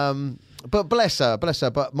 But bless her.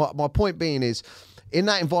 But my point being is, in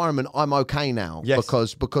that environment, I'm okay now. Yes.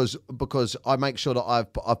 Because I make sure that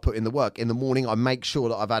I've put in the work. In the morning, I make sure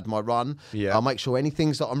that I've had my run. Yeah. I make sure any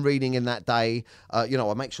things that I'm reading in that day,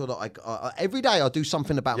 I make sure that I every day I do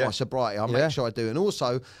something about my sobriety. I make sure I do. And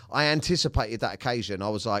also, I anticipated that occasion. I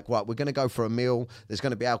was like, right, we're going to go for a meal. There's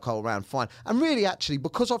going to be alcohol around, fine. And really, actually,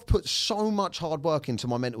 because I've put so much hard work into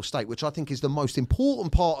my mental state, which I think is the most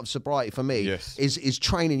important part of sobriety for me, is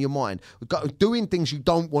training your mind. Doing things you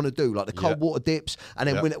don't want to do, like the cold water dips. And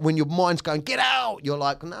then when your mind's going, get out, you're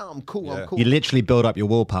like, no, I'm cool, I'm cool. You literally build up your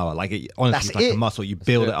willpower. Like, honestly, That's it's like it. a muscle. You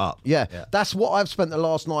build it up. Yeah, that's what I've spent the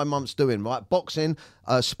last 9 months doing, right? Boxing,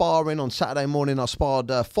 sparring. On Saturday morning, I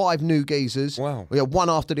sparred 5 new geezers. Wow. We had one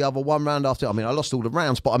after the other, one round after. I mean, I lost all the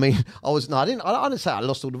rounds, but I mean, I didn't say I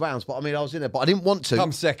lost all the rounds, but I mean, I was in there, but I didn't want to.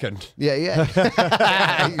 Come second. Yeah.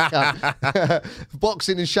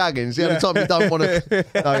 Boxing and shagging's the only time you don't want to.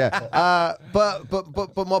 Oh yeah.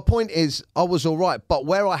 But my point is, I was all right. But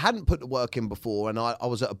where I hadn't put the work in before, and I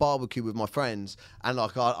was at a barbecue with my friends, and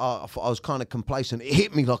like I was kind of complacent. It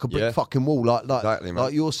hit me like a brick fucking wall, Exactly,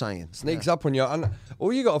 like you're saying. Sneaks up on you. And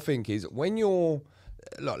all you got to think is, when you're,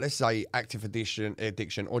 like, let's say, active addiction,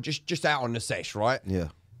 or just out on the sesh, right? Yeah.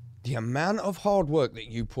 The amount of hard work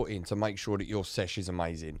that you put in to make sure that your sesh is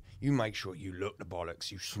amazing. You make sure you look the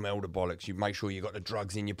bollocks, you smell the bollocks, you make sure you got the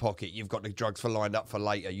drugs in your pocket, you've got the drugs lined up for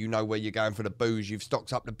later, you know where you're going for the booze, you've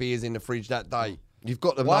stocked up the beers in the fridge that day. You've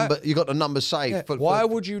got the number. You got the number saved. Yeah. Why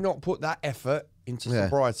would you not put that effort into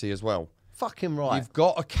sobriety as well? Fucking right. You've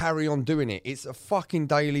got to carry on doing it. It's a fucking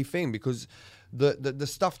daily thing, because the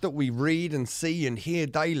stuff that we read and see and hear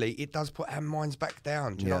daily, it does put our minds back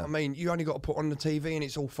down. Do you know what I mean? You only got to put on the TV and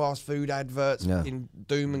it's all fast food adverts in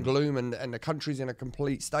doom and gloom, and the country's in a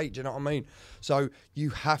complete state. Do you know what I mean? So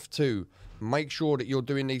you have to make sure that you're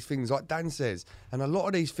doing these things like Dan says. And a lot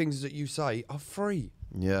of these things that you say are free.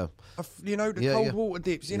 Yeah. You know, the cold water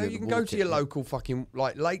dips. You know, you can go to your local fucking,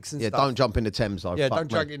 like, lakes and stuff. Yeah, don't jump in the Thames, though. Yeah, don't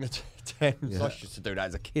jump in the Thames. I used to do that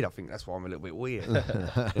as a kid. I think that's why I'm a little bit weird.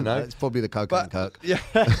 You know? It's probably the cocaine, Kirk. Yeah.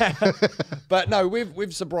 But no,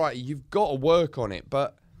 with sobriety, you've got to work on it,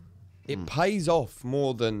 but it pays off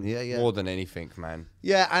more than anything, man.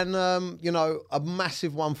 Yeah, and a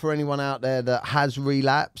massive one for anyone out there that has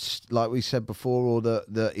relapsed, like we said before, or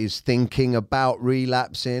that is thinking about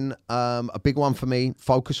relapsing. A big one for me: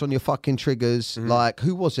 focus on your fucking triggers. Like,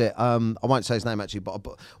 who was it? I won't say his name actually, but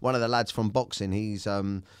one of the lads from boxing. He's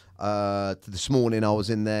this morning I was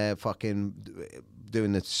in there fucking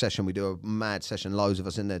doing the session. We do a mad session, loads of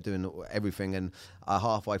us in there doing everything, and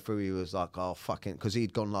halfway through he was like, oh fucking, because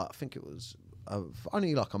he'd gone, like, I think it was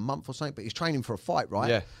only like a month or something, but he's training for a fight, right?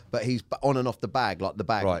 Yeah. But he's on and off the bag, like the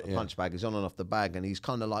bag, Right, the punch bag, he's on and off the bag, and he's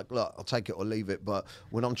kind of like, look, I'll take it or leave it, but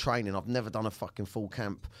when I'm training, I've never done a fucking full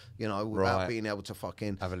camp, without being able to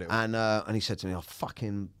fucking have a little. And he said to me, I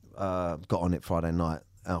fucking got on it Friday night.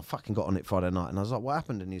 And I was like, what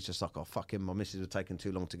happened? And he's just like, oh, fucking, my missus was taking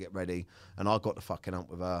too long to get ready, and I got the fucking up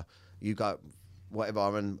with her. You go,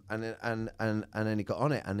 whatever, and then he got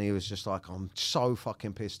on it, and he was just like, I'm so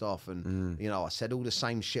fucking pissed off, and I said all the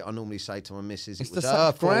same shit I normally say to my missus. It was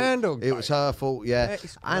her fault. It was her fault, yeah.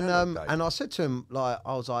 And I said to him, like,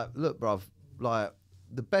 I was like, look, bruv, like,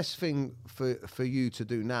 the best thing for you to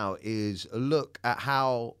do now is look at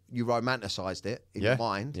how you romanticised it in your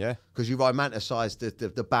mind. Yeah. Because you romanticised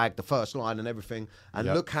the bag, the first line and everything.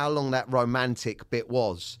 And look how long that romantic bit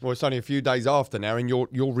was. Well, it's only a few days after now, and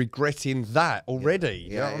you're regretting that already.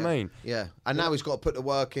 You know what I mean? Yeah. And now he's got to put the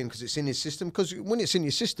work in because it's in his system. Because when it's in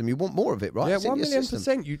your system, you want more of it, right? Yeah, it's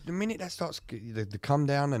 1,000,000%. The minute that starts, the come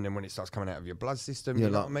down, and then when it starts coming out of your blood system, you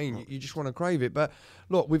know what I mean? You just want to crave it. But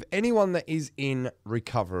look, with anyone that is in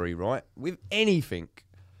recovery, right? With anything.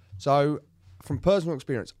 So, from personal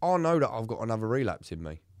experience, I know that I've got another relapse in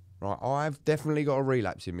me. Right, I've definitely got a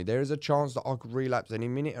relapse in me. There is a chance that I could relapse any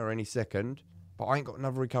minute or any second, but I ain't got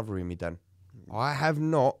another recovery in me, Dan. I have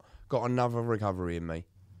not got another recovery in me.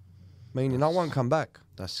 Meaning I won't come back.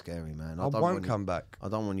 That's scary, man. I won't come back. I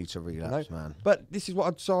don't want you to relapse, man. But this is what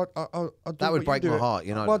I'd do. That would break my heart,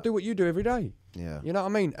 you know. Well, I do what you do every day. Yeah. You know what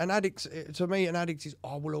I mean? An addict, to me, an addict is,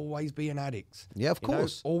 I will always be an addict. Yeah, of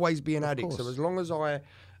course. Always be an addict. course. So as long as I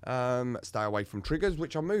stay away from triggers,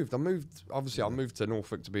 which I moved, obviously I moved to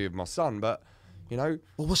Norfolk to be with my son, but, you know.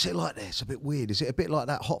 Well, what's it like there? It's a bit weird. Is it a bit like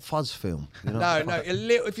that Hot Fuzz film? You know? No,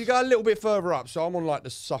 if you go a little bit further up, so I'm on like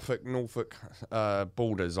the Suffolk-Norfolk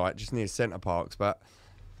borders, like just near Centre Parks, but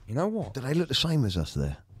you know what? Do they look the same as us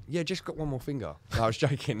there? Yeah, just got one more finger. No, I was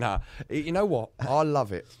joking. Nah. You know what? I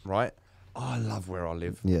love it, right? I love where I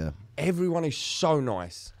live. Yeah. Everyone is so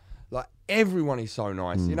nice. Like, everyone is so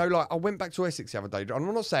nice. You know, like, I went back to Essex the other day.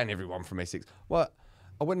 I'm not saying everyone from Essex. Well,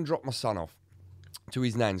 I went and dropped my son off to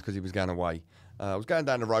his nan's because he was going away. I was going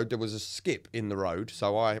down the road. There was a skip in the road.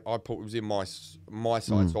 So I put it was in my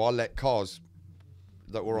side. So I let cars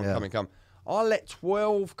that were oncoming come. I let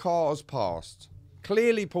 12 cars past.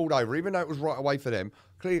 Clearly pulled over, even though it was right away for them.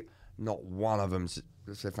 Clearly, not one of them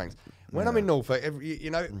said thanks. When I'm in Norfolk,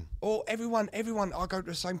 everyone, I go to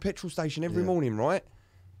the same petrol station every morning, right?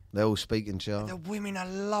 They're all speaking to you. The women are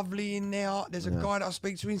lovely in there. There's a guy that I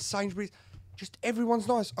speak to in Sainsbury's. Just everyone's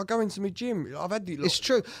nice. I go into my gym. I've had the. It's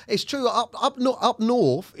true. It's true. Up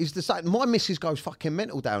north is the same. My missus goes fucking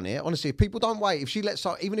mental down here. Honestly, if people don't wait, if she lets,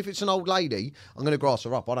 even if it's an old lady, I'm going to grass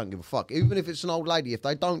her up. I don't give a fuck. Even if it's an old lady, if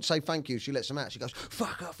they don't say thank you, she lets them out. She goes,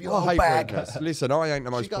 fuck off, you're old bag. Listen, I ain't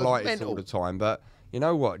the most politest all the time, but you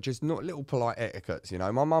know what? Just not little polite etiquettes, you know.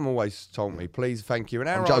 My mum always told me, please, thank you. And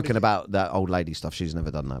I'm joking about that old lady stuff. She's never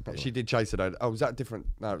done that. She did chase it over. Oh, was that different?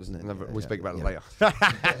 No, it was never. We'll speak about it later.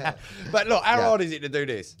 But look, how hard is it to do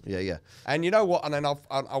this? Yeah. And you know what? And then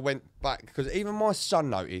I went back because even my son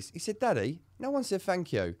noticed. He said, Daddy, no one said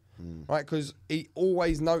thank you. Right? Because he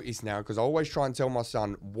always noticed now, because I always try and tell my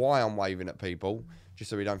son why I'm waving at people,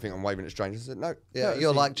 just so he don't think I'm waving at strangers. I said, no. Yeah,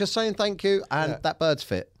 you're like, just saying thank you, and that bird's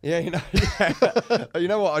fit. Yeah, you know. You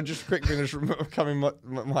know what? I just quickly come in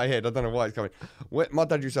my head. I don't know why it's coming. My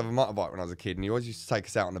dad used to have a motorbike when I was a kid, and he always used to take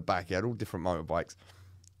us out on the back. He had all different motorbikes.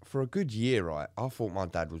 For a good year, right, I thought my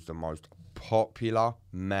dad was the most popular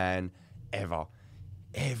man ever.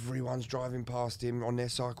 Everyone's driving past him on their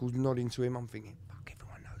cycles, nodding to him. I'm thinking, fuck,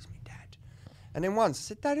 everyone knows me, Dad. And then once I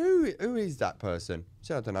said, Dad, who is that person? He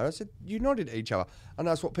said, I don't know. I said, you nodded at each other. And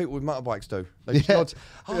that's what people with motorbikes do. They just nod.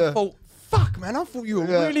 I thought, fuck, man, I thought you were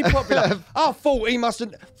really popular. I thought he must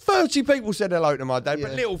have... 30 people said hello to my dad,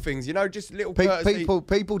 but little things, you know, just little courtesy.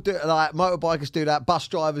 People do, like, motorbikers do that, bus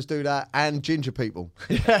drivers do that, and ginger people.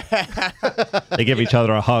 They give each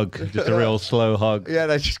other a hug, just a real slow hug. Yeah,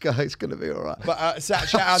 they just go, it's going to be all right. But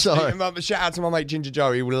shout out to my mate Ginger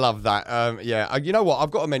Joe, he will love that. You know what,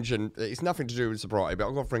 I've got to mention, it's nothing to do with sobriety, but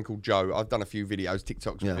I've got a friend called Joe. I've done a few videos,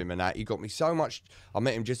 TikToks with him and that. He got me so much, I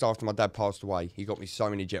met him just after my dad passed away. He got me so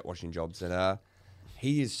many jet washing jobs, and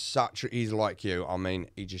he's like you. I mean,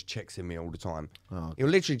 he just checks in me all the time. Oh. He'll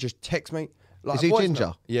literally just text me. Like, is he ginger?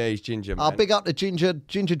 Note. Yeah, he's ginger, man. I'll big up the Ginger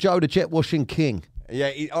Joe, the jet washing king. Yeah,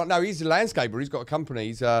 he's a landscaper. He's got a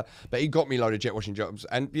company. But he got me a load of jet washing jobs.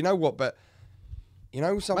 And you know what? But you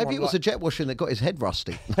know, maybe it was a jet washing that got his head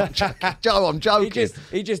rusty. Joe, I'm joking.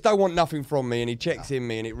 He just don't want nothing from me, and he checks in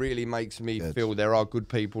me, and it really makes me feel there are good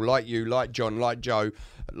people like you, like John, like Joe,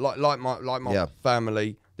 like my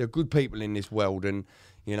family. They're good people in this world, and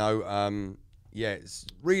you know, it's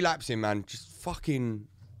relapsing, man. Just fucking.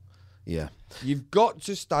 Yeah, you've got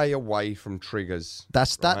to stay away from triggers.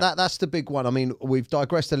 That's the big one. I mean, we've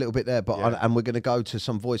digressed a little bit there, but and we're going to go to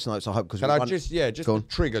some voice notes. I hope because just the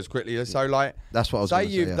triggers quickly. So like, that's what I was. Say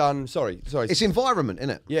you've done. Sorry. It's environment, isn't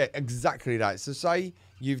it? Yeah, exactly that. So say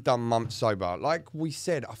you've done months sober. Like we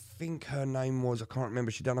said, I think her name was, I can't remember.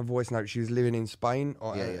 She done a voice note. She was living in Spain,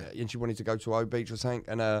 and she wanted to go to O Beach or something.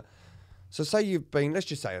 And so say you've been, let's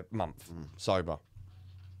just say a month sober.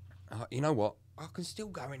 You know what? I can still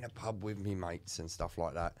go in a pub with me mates and stuff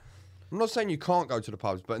like that. I'm not saying you can't go to the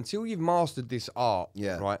pubs, but until you've mastered this art,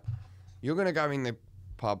 right, you're going to go in the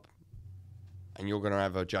pub and you're going to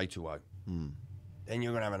have a J2O. Then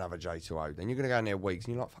you're going to have another J2O. Then you're going to go in there weeks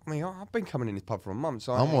and you're like, fuck me, I've been coming in this pub for a month.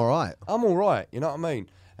 So I'm all right. I'm all right. You know what I mean?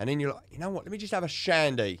 And then you're like, you know what? Let me just have a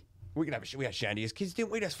shandy. We had shandy as kids, didn't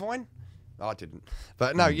we? That's fine. I didn't.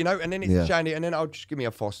 But no, you know, and then it's a shandy, and then I'll just give me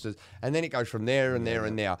a Foster's, and then it goes from there and there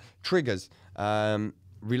and there. Triggers,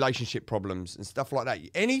 relationship problems and stuff like that.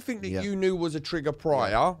 Anything that you knew was a trigger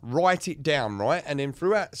prior, write it down, right? And then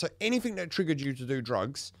throughout, so anything that triggered you to do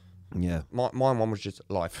drugs, mine one was just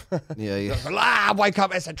life. Wake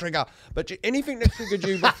up, that's a trigger. But anything that triggered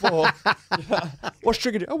you before, what's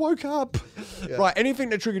triggered you? I woke up. Right, anything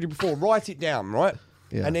that triggered you before, write it down, right?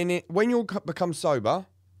 And then when you become sober,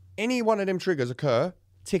 any one of them triggers occur,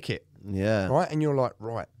 ticket. Yeah. Right? And you're like,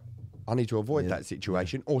 right, I need to avoid that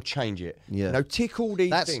situation or change it. Yeah. You know, tick all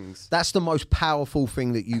these things. That's the most powerful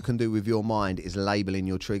thing that you can do with your mind is labeling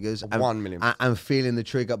your triggers. 1 million. And feeling the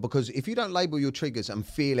trigger. Because if you don't label your triggers and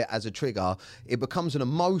feel it as a trigger, it becomes an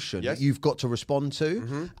emotion that you've got to respond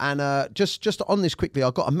to. And just on this quickly, I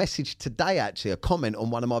got a message today, actually, a comment on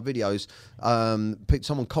one of my videos.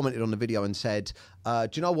 Someone commented on the video and said, do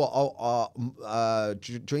you know what?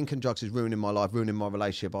 Drinking drugs is ruining my life, ruining my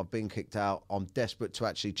relationship. I've been kicked out. I'm desperate to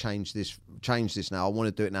actually change this now. I want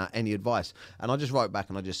to do it now. Any advice? And I just wrote back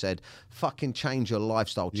and I just said, fucking change your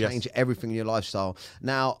lifestyle. Change everything in your lifestyle.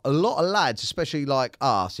 Now, a lot of lads, especially like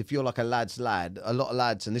us, if you're like a lad's lad, a lot of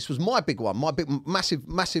lads, and this was my big one, my big,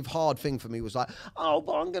 massive hard thing for me was like, oh,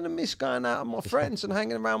 but I'm going to miss going out with my friends and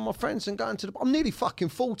hanging around with my friends and going to the... I'm nearly fucking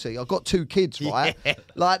 40. I've got 2 kids, right?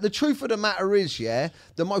 Like, the truth of the matter is,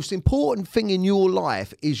 the most important thing in your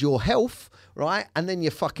life is your health, right? And then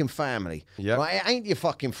your fucking family, right? It ain't your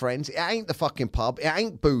fucking friends. It ain't the fucking pub. It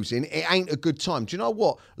ain't boozing. It ain't a good time. Do you know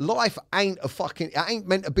what? Life ain't it ain't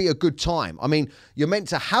meant to be a good time. I mean, you're meant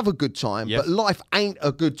to have a good time, but life ain't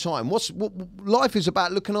a good time. Life is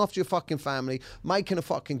about looking after your fucking family, making a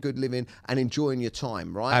fucking good living and enjoying your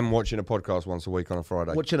time, right? And watching a podcast once a week on a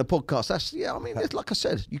Friday. Watching a podcast. That's, I mean, it's like I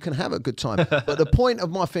said, you can have a good time. But the point of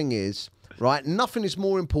my thing is, right? Nothing is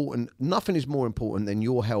more important than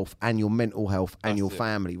your health and your mental health and your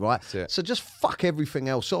family, right? So just fuck everything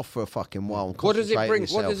else off for a fucking while. And what does it bring?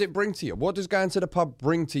 yourself. What does it bring to you? What does going to the pub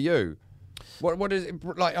bring to you? What is it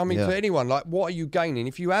like? I mean, for anyone, like, what are you gaining?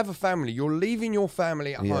 If you have a family, you're leaving your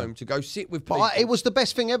family at home to go sit with people. But it was the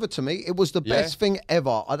best thing ever to me. It was the best thing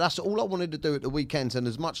ever. That's all I wanted to do at the weekends and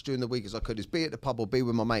as much during the week as I could is be at the pub or be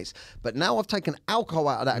with my mates. But now I've taken alcohol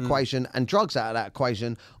out of that equation and drugs out of that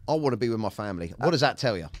equation. I want to be with my family. What does that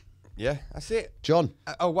tell you? Yeah, that's it. John.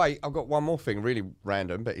 Oh, wait, I've got one more thing, really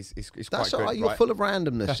random, but it's quite good. That's all right, you're full of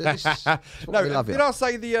randomness. That's what No, we love you. did I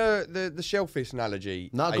say the shellfish analogy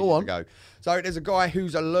No, go on. ago? So there's a guy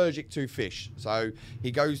who's allergic to fish. So he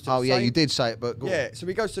goes to you did say it, but go on. so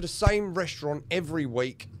he goes to the same restaurant every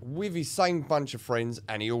week with his same bunch of friends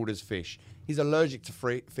and he orders fish. He's allergic to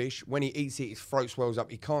fish. When he eats it, his throat swells up.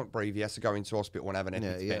 He can't breathe. He has to go into hospital and have an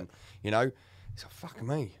EpiPen. You know? He's like, fuck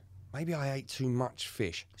me. Maybe I ate too much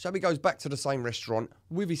fish. So he goes back to the same restaurant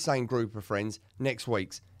with his same group of friends next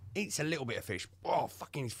week, eats a little bit of fish. Oh,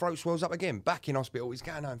 fucking his throat swells up again. Back in hospital. He's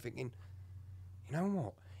going home thinking, you know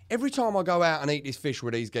what? Every time I go out and eat this fish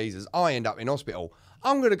with these geezers, I end up in hospital.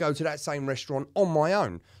 I'm going to go to that same restaurant on my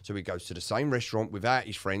own. So he goes to the same restaurant without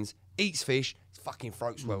his friends, eats fish, his fucking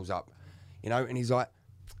throat swells up. You know, and he's like,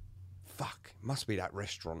 fuck, must be that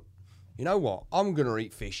restaurant. You know what? I'm going to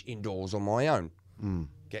eat fish indoors on my own.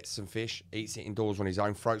 Gets some fish, eats it indoors on his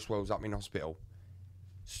own, throat swells up in hospital.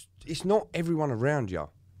 It's not everyone around you.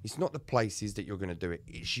 It's not the places that you're going to do it.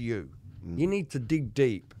 It's you. You need to dig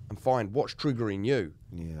deep and find what's triggering you.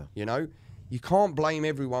 Yeah. You know? You can't blame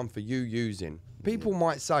everyone for you using. People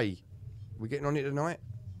might say, we're getting on it tonight?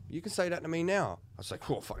 You can say that to me now. I'd say,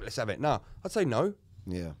 oh, fuck, let's have it. No. I'd say no.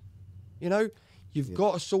 Yeah. You know? You've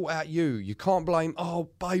got to sort out you. You can't blame, oh,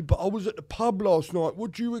 babe, but I was at the pub last night.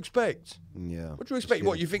 What do you expect? Yeah. What do you expect?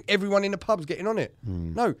 What, you think everyone in the pub's getting on it?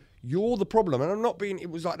 No, you're the problem. And I'm not being, it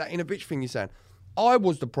was like that in a bitch thing you're saying. I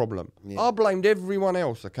was the problem. I blamed everyone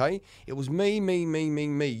else, okay? It was me.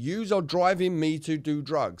 Yous are driving me to do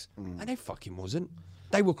drugs. And they fucking wasn't.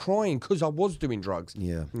 They were crying because I was doing drugs.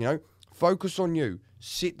 Yeah. You know, focus on you.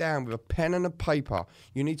 Sit down with a pen and a paper.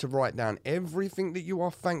 You need to write down everything that you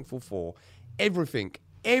are thankful for. Everything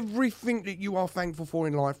that you are thankful for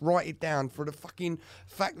in life, write it down for the fucking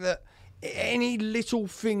fact that any little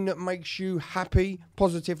thing that makes you happy,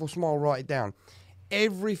 positive or smile, write it down.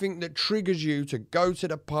 Everything that triggers you to go to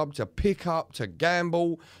the pub, to pick up, to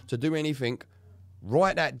gamble, to do anything,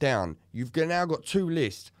 write that down. You've now got 2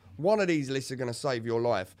 lists. One of these lists are going to save your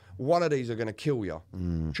life. One of these are going to kill you.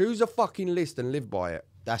 Choose a fucking list and live by it.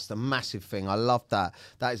 That's the massive thing. I love that.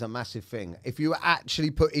 That is a massive thing. If you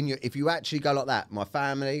actually if you actually go like that, my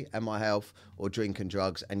family and my health, or drink and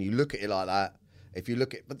drugs, and you look at it like that, if you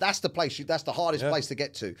look at, but that's the place, that's the hardest place to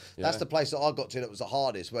get to. That's the place that I got to that was the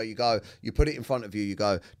hardest, where you go, you put it in front of you, you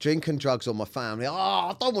go, drink and drugs or my family. Oh,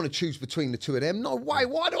 I don't want to choose between the 2 of them. No way.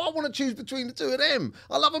 Why do I want to choose between the 2 of them?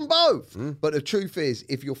 I love them both. But the truth is,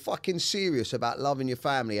 if you're fucking serious about loving your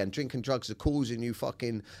family and drink and drugs are causing you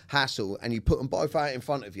fucking hassle, and you put them both out in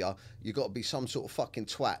front of you, you got to be some sort of fucking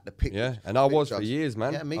twat to pick. Yeah, and I was for years,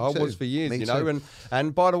 man. Yeah, me I too. was for years, Me you know. too.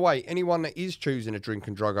 And by the way, anyone that is choosing a drink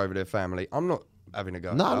and drug over their family, I'm not having a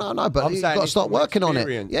go. No, but I'm you've saying got to it's start from working on it.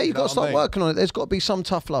 experience, Yeah, you you've know got to what I start mean? working on it. There's got to be some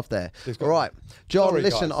tough love there. There's got All to right, John, Sorry,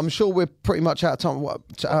 listen, guys. I'm sure we're pretty much out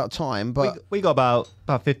of time, but... We got about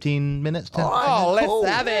 15 minutes. 10. All right, Oh, let's cool.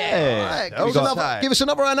 have it. All right, Okay. give us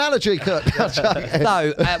another analogy, Kirk.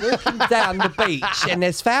 So, walking down the beach, and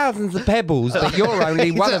there's thousands of pebbles, but you're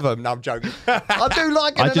only one of them. No, I'm joking. I do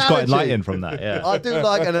like an I just got analogy. enlightened from that. Yeah. I do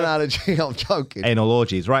like an analogy. I'm joking. Anal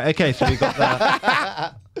orgies. Right. Okay. So we got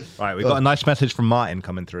that. Right. We got a nice message from Martin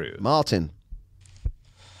coming through. Martin.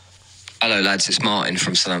 Hello, lads. It's Martin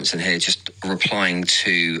from Southampton here, just replying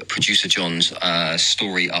to producer John's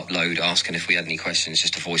story upload, asking if we had any questions,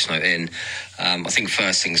 just a voice note in. I think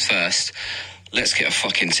first things first, let's get a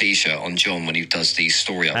fucking T-shirt on John when he does these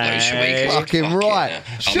story uploads, shall we? 'Cause Fucking right.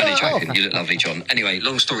 I'm only joking. You look lovely, John. Anyway,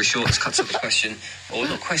 long story short, let's cut to the question. Or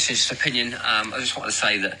not question, just opinion. I just want to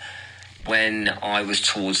say that when I was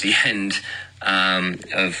towards the end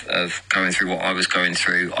of going through what I was going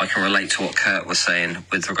through, I can relate to what Kurt was saying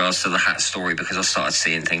with regards to the hat story, because I started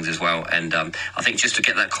seeing things as well. And I think just to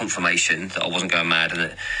get that confirmation that I wasn't going mad and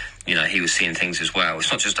that, you know, he was seeing things as well.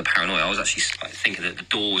 It's not just a paranoia. I was actually thinking that the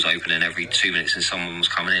door was opening every 2 minutes and someone was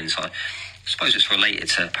coming in. So I suppose it's related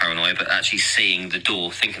to paranoia, but actually seeing the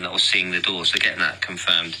door, thinking that I was seeing the door. So getting that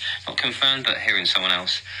confirmed. Not confirmed, but hearing someone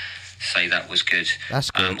else say that was good.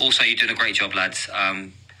 That's good. Also, you're doing a great job, lads.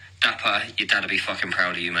 Dapper, your dad will be fucking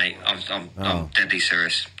proud of you, mate. I'm deadly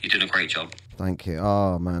serious. You're doing a great job. Thank you.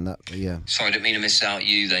 Oh, man, yeah. Sorry, I didn't mean to miss out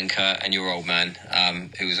you then, Kurt, and your old man,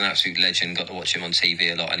 who was an absolute legend. Got to watch him on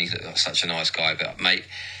TV a lot, and he's such a nice guy. But, mate,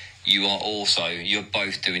 you're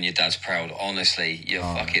both doing your dads proud. Honestly, you're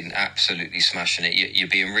fucking absolutely smashing it. You're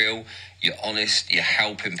being real. You're honest. You're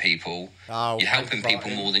helping people. You're helping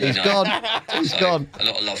people more than you know. Gone. He's gone. A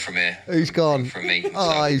lot of love from here. He's gone. From me.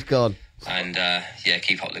 Oh, he's gone. And, yeah,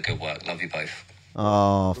 keep up the good work. Love you both.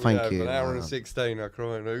 Oh, thank you. An hour man. and 16. I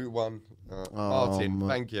cried. Who won? Martin, man.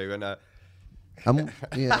 thank you. And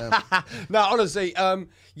Yeah. no, honestly,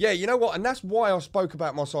 yeah, you know what? And that's why I spoke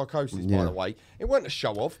about my psychosis, by Yeah. the way. It wasn't a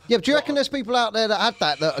show off. Yeah, but do you reckon there's people out there that had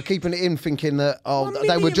that are keeping it in, thinking that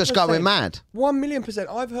they were just going mad? 1,000,000%.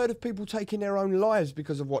 I've heard of people taking their own lives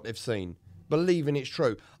because of what they've seen, believing it's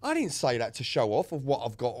true. I didn't say that to show off of what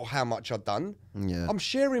I've got or how much I've done. Yeah. I'm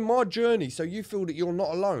sharing my journey so you feel that you're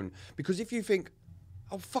not alone. Because if you think,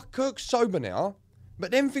 oh, fuck, Kirk's sober now, but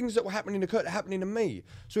then things that were happening to Kirk are happening to me.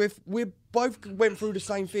 So if we both went through the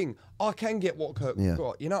same thing, I can get what Kirk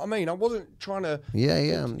got. You know what I mean? I wasn't trying to...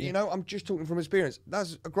 Yeah. You know, I'm just talking from experience.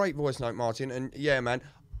 That's a great voice note, Martin. And yeah, man.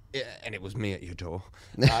 Yeah, and it was me at your door.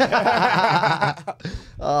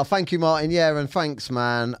 Thank you, Martin. Yeah, and thanks,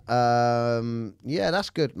 man. Yeah, that's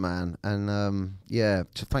good, man. And yeah,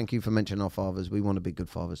 thank you for mentioning our fathers. We want to be good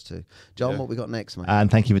fathers too. John, what we got next, man?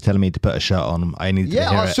 And thank you for telling me to put a shirt on. I need to hear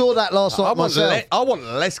I it. saw that last night myself. I want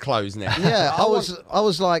less clothes now. Yeah, I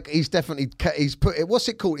was like, he's put it. What's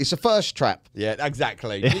it called? It's a first trap. Yeah,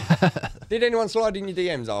 exactly. Did anyone slide in your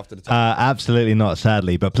DMs after the time? Absolutely not,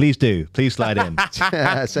 sadly. But please do. Please slide in.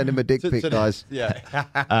 Send him a dick pic, guys. Yeah.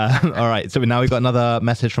 All right. So now we've got another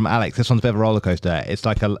message from Alex. This one's a bit of a roller coaster. It's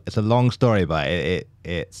like it's a long story, but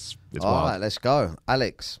it's All wild. right, let's go.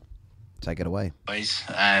 Alex, take it away.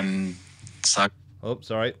 So Oh,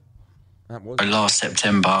 sorry. last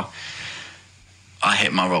September, I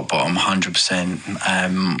hit my rock bottom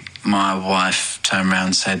 100%. My wife turned around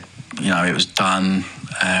and said, you know, it was done,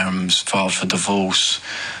 was filed for divorce,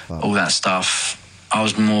 all that stuff. I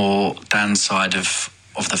was more down side of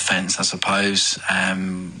the fence, I suppose,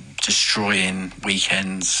 destroying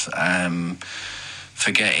weekends,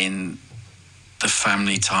 forgetting the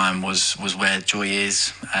family time was where joy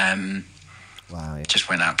is. Wow. Yeah. Just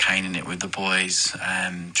went out caning it with the boys,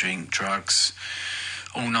 drink, drugs,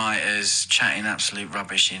 all-nighters, chatting absolute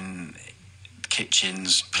rubbish in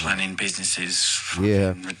kitchens, planning businesses,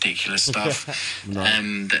 fucking ridiculous stuff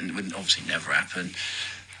that would obviously never happen.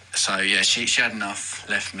 So yeah, she had enough,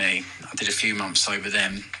 left me. I did a few months sober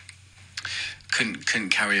then, couldn't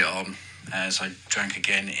carry it on, so I drank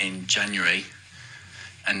again in January,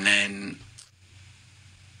 and then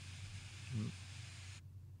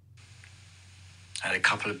had a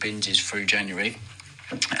couple of binges through January.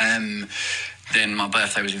 Then my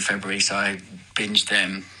birthday was in February, so I binged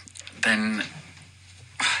them. Then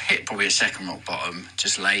hit probably a second rock bottom,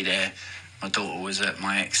 just lay there. My daughter was at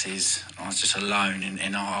my ex's. I was just alone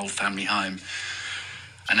in our old family home.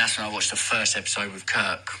 And that's when I watched the first episode with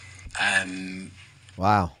Kirk.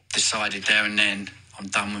 Wow. Decided there and then, I'm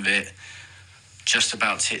done with it. Just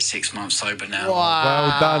about to hit 6 months sober now.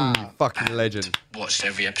 Well done, you fucking legend. Watched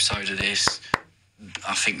every episode of this.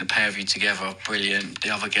 I think the pair of you together are brilliant. The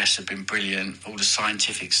other guests have been brilliant. All the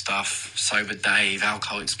scientific stuff, Sober Dave,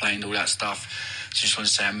 Alcohol Explained, all that stuff. So just want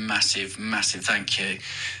to say a massive, massive thank you,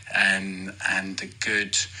 and a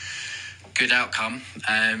good outcome.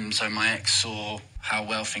 So my ex saw how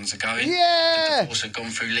well things are going. Yeah. The divorce had gone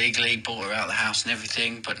through legally, bought her out of the house and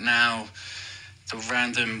everything. But now the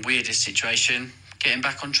random weirdest situation, getting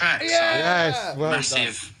back on track. Yeah. So Well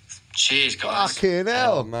massive cheers, guys. Fucking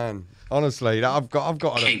hell. Oh man, honestly, I've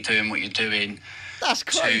got. Keep doing what you're doing. That's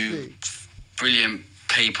crazy. Two brilliant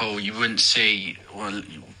people you wouldn't see, well,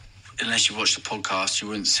 unless you watch the podcast, you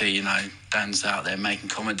wouldn't see, you know, Dan's out there making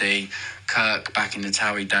comedy, Kirk back in the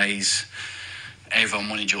Towie days, everyone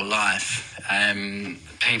wanted your life.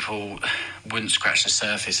 People wouldn't scratch the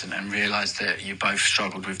surface and realise that you both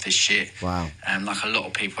struggled with this shit. Wow. Like a lot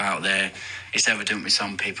of people out there, it's evident with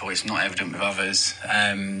some people, it's not evident with others.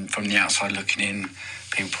 From the outside looking in,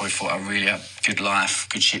 people probably thought I really had a good life,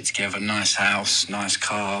 good shit together, nice house, nice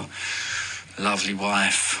car, lovely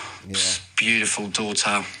wife, beautiful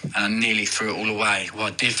daughter, and I nearly threw it all away. Well,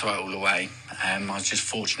 I did throw it all away. I was just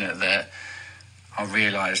fortunate that I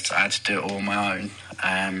realised I had to do it all on my own.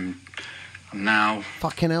 I'm now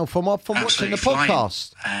Fucking hell, from watching the flying.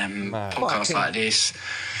 podcast. Podcasts like this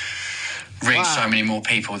reach so many more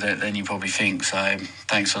people than you probably think. So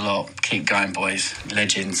thanks a lot. Keep going, boys.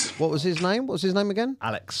 Legends. What was his name? What was his name again?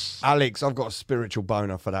 Alex. Alex, I've got a spiritual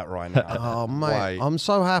boner for that right now. Oh, mate, Wait. I'm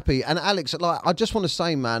so happy. And Alex, like, I just want to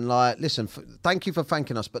say, man, like, listen, thank you for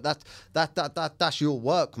thanking us, but that's your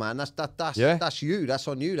work, man. That's you. That's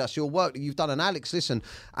on you. That's your work that you've done. And Alex, listen,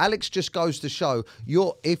 Alex just goes to show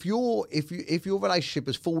if your relationship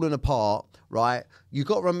has fallen apart, right? You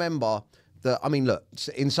got to remember that, I mean, look,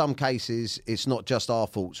 in some cases, it's not just our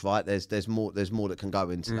faults, right? There's more that can go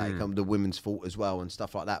into that. It can be the women's fault as well and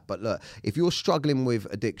stuff like that. But look, if you're struggling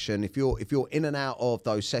with addiction, if you're in and out of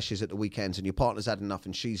those sessions at the weekends and your partner's had enough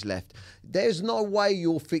and she's left, there's no way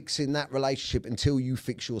you're fixing that relationship until you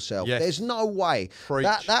fix yourself. Yes. There's no way. Preach.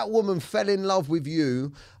 That woman fell in love with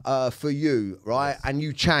you for you, right? Yes. And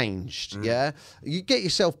you changed, yeah? You get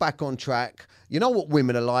yourself back on track. You know what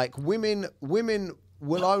women are like. Women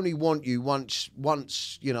will only want you once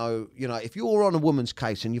you know, if you're on a woman's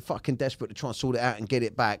case and you're fucking desperate to try and sort it out and get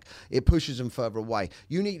it back, it pushes them further away.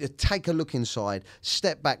 You need to take a look inside,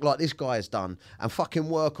 step back like this guy has done, and fucking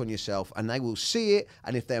work on yourself, and they will see it.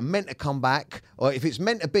 And if they're meant to come back, or if it's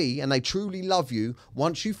meant to be and they truly love you,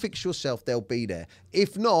 once you fix yourself, they'll be there.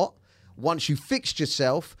 If not, once you fixed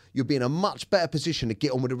yourself, you'll be in a much better position to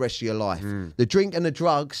get on with the rest of your life. The drink and the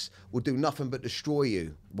drugs will do nothing but destroy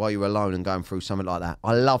you while you're alone and going through something like that.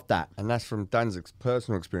 I love that. And that's from Dan's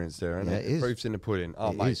personal experience there, isn't it? It is. Proof's in the pudding.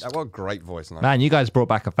 Oh, It mate, is. that was a great voice. Mate. Man, you guys brought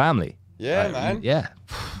back a family. Yeah, man. Yeah.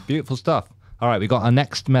 Beautiful stuff. All right, we got our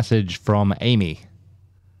next message from Amy.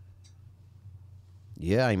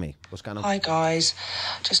 Yeah, Amy, what's going on? Hi guys,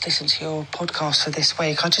 just listened to your podcast for this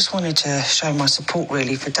week. I just wanted to show my support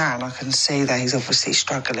really for Dan. I can see that he's obviously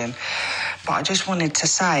struggling, but I just wanted to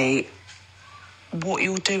say what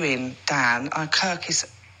you're doing, Dan. Kirk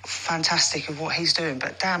is fantastic of what he's doing,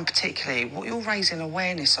 but Dan particularly, what you're raising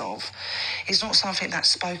awareness of is not something that's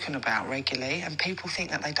spoken about regularly, and people think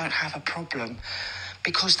that they don't have a problem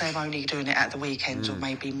because they're only doing it at the weekends or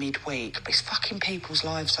maybe midweek. But it's fucking people's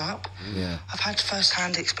lives up. Yeah. I've had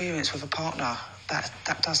first-hand experience with a partner that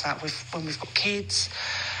does that with when we've got kids,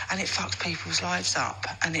 and it fucks people's lives up.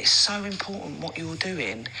 And it's so important what you're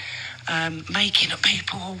doing, making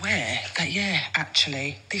people aware that, yeah,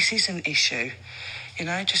 actually, this is an issue. You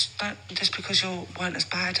know, just because you weren't as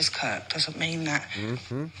bad as Kirk doesn't mean that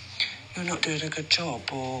you're not doing a good job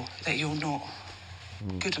or that you're not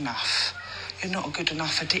good enough. You're not a good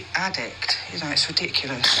enough addict. You know, it's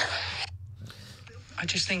ridiculous. I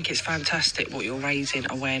just think it's fantastic what you're raising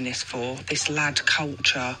awareness for, this lad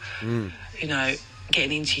culture, you know,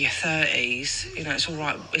 getting into your 30s, you know, it's all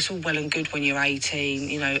right, it's all well and good when you're 18,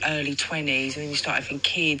 you know, early 20s, and then you start having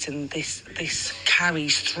kids, and this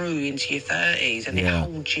carries through into your 30s, and it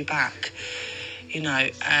holds you back, you know.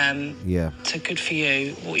 So good for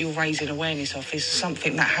you. What you're raising awareness of is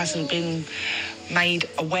something that hasn't been made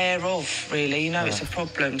aware of, really. You know, it's a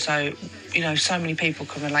problem. So, you know, so many people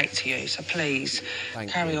can relate to you. So please,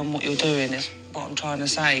 carry on what you're doing is what I'm trying to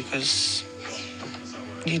say, because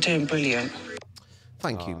you're doing brilliant.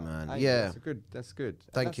 Thank you, man. Hey, yeah. That's good.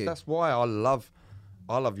 Thank you. That's why I love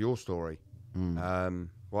your story.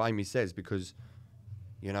 What Amy says, because,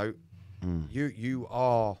 you know, you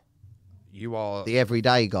are The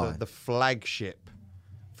everyday guy. the flagship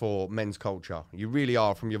for men's culture. You really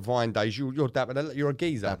are. From your Vine days, you're dapper. You're a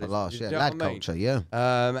geezer. Dapper last, You yeah. know Lad what I mean? culture, yeah.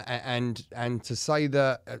 And to say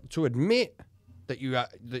that, to admit that you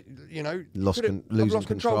you know, losing I've lost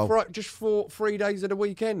control for just for 3 days of the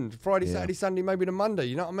weekend, Friday, Saturday, Sunday, maybe the Monday.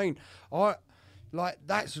 You know what I mean?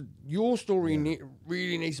 That's your story.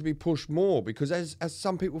 Really needs to be pushed more, because as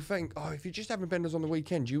some people think, oh, if you're just having benders on the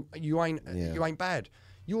weekend, you ain't bad.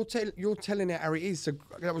 You're telling it how it is. So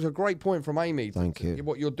that was a great point from Amy. Thank you.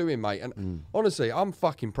 What you're doing, mate. And honestly, I'm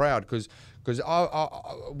fucking proud, because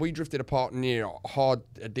we drifted apart near hard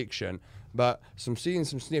addiction. But seeing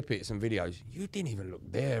some snippets and videos, you didn't even look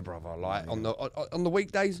there, brother. Like on the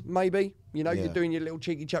weekdays, maybe, you know, you're doing your little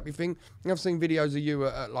cheeky chappy thing. I've seen videos of you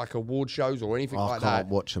at like award shows or anything like that. I can't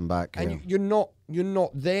watch them back. And you're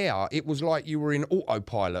not there. It was like you were in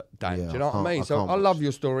autopilot, Dan. Do you know what I mean? So I love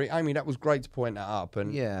your story, Amy. That was great to point that up.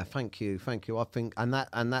 And thank you. I think, and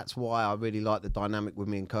that's why I really like the dynamic with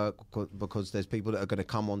me and Kirk, because there's people that are going to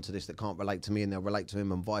come onto this that can't relate to me, and they'll relate to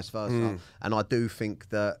him, and vice versa. And I do think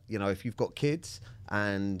that, you know, if you've got kids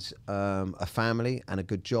and a family and a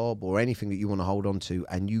good job or anything that you want to hold on to,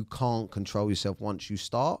 and you can't control yourself once you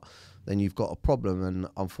start, then you've got a problem. And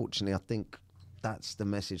unfortunately, I think that's the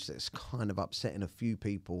message that's kind of upsetting a few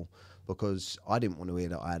people, because I didn't want to hear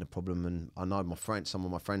that I had a problem. And I know some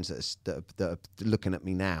of my friends that are looking at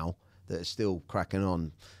me now, that are still cracking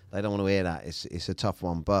on, they don't want to hear that. It's a tough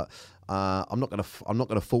one, but I'm not gonna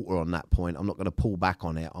falter on that point. I'm not gonna pull back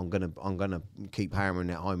on it. I'm gonna keep hammering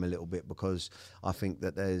it home a little bit, because I think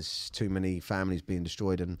that there's too many families being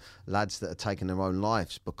destroyed, and lads that are taking their own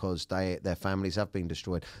lives because their families have been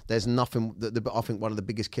destroyed. There's nothing. I think one of the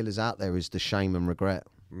biggest killers out there is the shame and regret.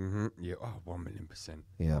 Yeah. Oh, 1,000,000%.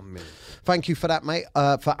 Yeah. 1 million. Thank you for that, mate.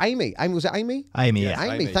 For Amy. Was it Amy? Amy, Yes,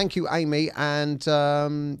 yeah. Amy. Thank you, Amy. And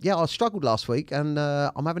I struggled last week, and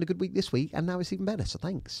I'm having a good week this week, and now it's even better. So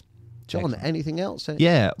thanks. John, Excellent. anything else?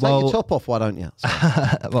 Yeah, Take your top off, why don't you?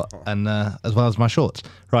 Well, and as well as my shorts.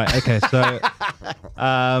 Right, okay, so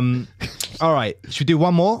all right, should we do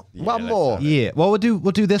one more? One more. Yeah. Well, we'll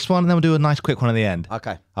do this one, and then we'll do a nice quick one at the end.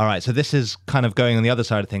 Okay. All right, so this is kind of going on the other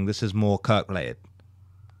side of things. This is more Kirk related.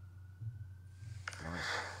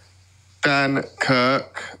 Dan,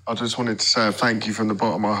 Kirk, I just wanted to say thank you from the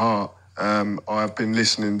bottom of my heart. I've been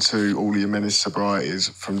listening to all of your Menace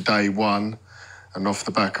Sobrieties from day one, and off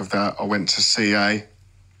the back of that, I went to CA.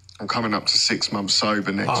 I'm coming up to 6 months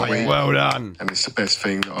sober next week. Well done. And it's the best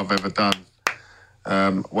thing that I've ever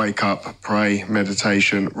done. Wake up, pray,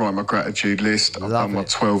 meditation, write my gratitude list. I've done my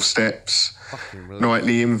 12 steps,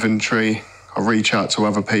 nightly inventory. I reach out to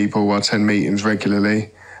other people. I attend meetings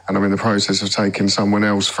regularly. And I'm in the process of taking someone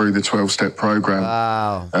else through the 12-step program.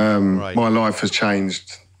 Wow. My life has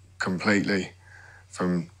changed completely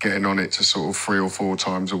from getting on it to sort of 3 or 4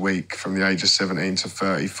 times a week from the age of 17 to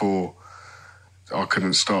 34. I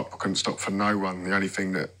couldn't stop. I couldn't stop for no one. The only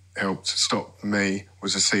thing that helped stop me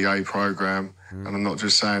was a CA program. And I'm not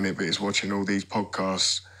just saying it, but it's watching all these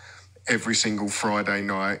podcasts every single Friday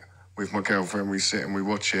night with my girlfriend. We sit and we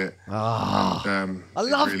watch it. And, I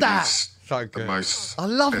love really that. is So the good. most I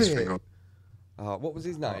love best it. thing on. What was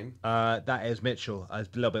his name? That is Mitchell. A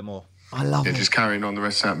little bit more. I love Yeah, it. just carrying on the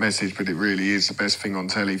rest of that message, but it really is the best thing on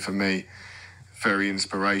telly for me. Very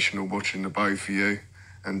inspirational watching the both of you,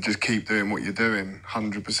 and just keep doing what you're doing.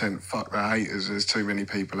 100% fuck the haters. There's too many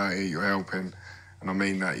people out here you're helping, and I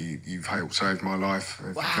mean that. You've helped save my life.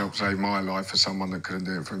 If you've helped save my life for someone that couldn't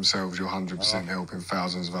do it for themselves, you're 100% helping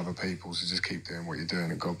thousands of other people. So just keep doing what you're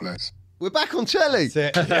doing, and God bless. We're back on telly.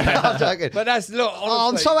 That's it. I'm joking. But that's, look, honestly,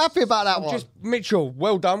 I'm so happy about that one. Just Mitchell,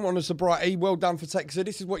 well done on the sobriety, well done for taking. So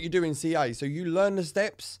this is what you do in CA. So you learn the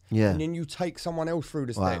steps, and then you take someone else through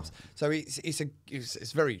the steps. So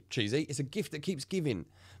it's very cheesy. It's a gift that keeps giving,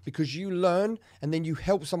 because you learn and then you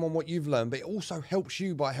help someone what you've learned, but it also helps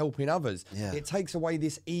you by helping others. Yeah. It takes away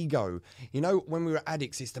this ego. You know, when we were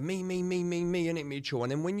addicts, it's the me, and it, Mitchell.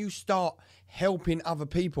 And then when you start helping other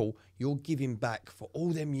people, you're giving back for all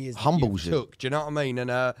them years Humbles that you took. Do you know what I mean?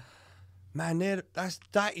 And man,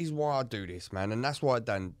 that is why I do this, man, and that's why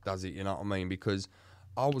Dan does it. You know what I mean? Because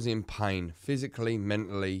I was in pain, physically,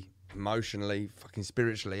 mentally, emotionally, fucking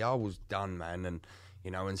spiritually. I was done, man, and you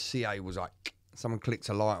know, and CA was like, someone clicked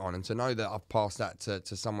a light on, and to know that I've passed that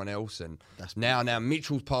to someone else, and now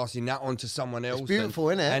Mitchell's passing that on to someone else. It's beautiful,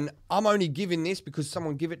 isn't it? And I'm only giving this because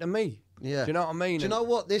someone give it to me. Yeah. Do you know what I mean? Do you know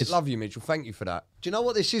what this? Love you, Mitchell. Thank you for that. Do you know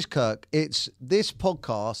what this is, Kirk? It's this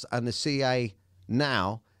podcast and the CA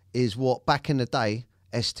now is what back in the day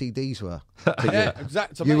STDs were. Yeah,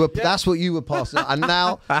 exactly. You were, that's what you were passing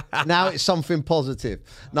out. And now it's something positive.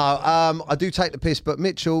 No, I do take the piss, but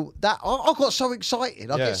Mitchell, I got so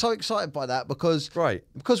excited. I get so excited by that because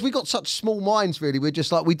we got such small minds, really. We're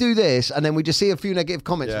just like, we do this, and then we just see a few negative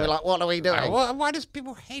comments, and we're like, what are we doing? Why does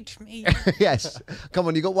people hate me? Yes. Come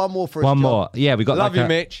on, you got one more for us, One John. more. Yeah, we got Love you,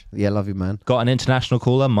 Mitch. Yeah, love you, man. Got an international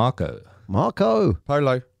caller, Marco.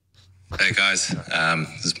 Polo. Hey guys,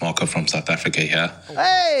 this is Marco from South Africa here.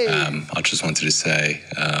 Hey! I just wanted to say,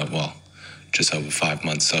 just over 5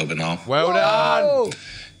 months sober now. Well done!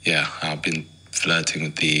 Yeah, I've been flirting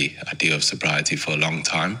with the idea of sobriety for a long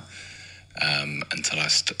time, until I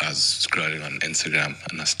was scrolling on Instagram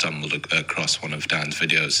and I stumbled across one of Dan's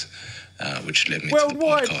videos, which led me to the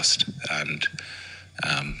podcast. And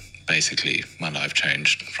basically, my life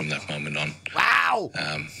changed from that moment on. Wow!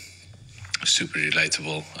 Super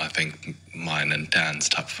relatable. I think mine and Dan's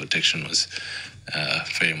type of addiction was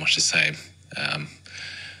very much the same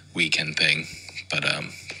weekend thing, but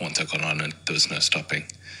once I got on it, there was no stopping.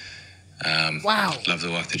 Wow. Love the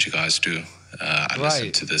work that you guys do. I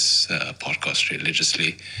listen to this podcast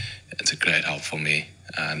religiously. It's a great help for me,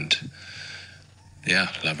 and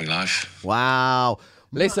loving life. Wow.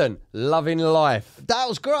 Listen, loving life. That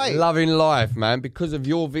was great. Loving life, man, because of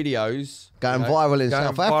your videos. Going viral in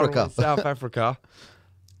South Africa. South Africa.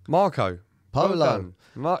 Marco. Polo.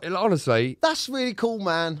 Well honestly. That's really cool,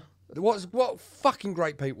 man. What fucking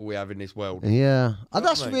great people we have in this world. Yeah. And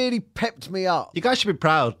that's really pepped me up. You guys should be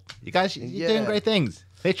proud. You guys, you're doing great things.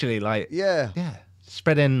 Literally, like, yeah,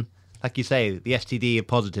 spreading, like you say, the STD of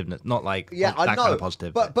positiveness, not like that kind of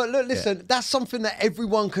positive. But look, listen, that's something that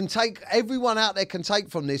everyone can take. Everyone out there can take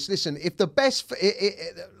from this. Listen, if the best,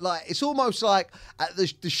 like, it's almost like the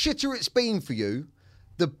shitter it's been for you,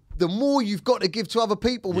 the more you've got to give to other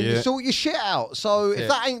people when you sort your shit out. So if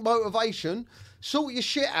that ain't motivation, sort your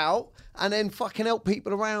shit out and then fucking help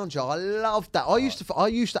people around you. I love that. I used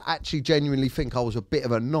to actually genuinely think I was a bit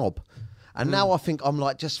of a knob. And now I think I'm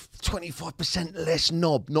like just 25% less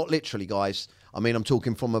knob. Not literally, guys. I mean, I'm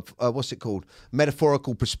talking from a what's it called?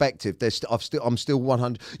 Metaphorical perspective. I'm still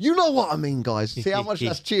 100. You know what I mean, guys. See how much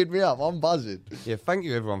that's cheered me up. I'm buzzing. Yeah, thank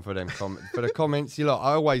you everyone for the comments. You know,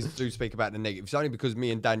 I always do speak about the negative. It's only because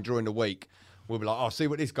me and Dan during the week we'll be like, oh, see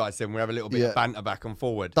what this guy said, and we'll have a little bit of banter back and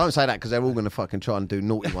forward. Don't say that because they're all going to fucking try and do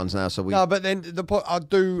naughty ones now. So we no, but then I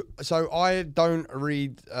do. So I don't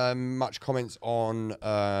read much comments on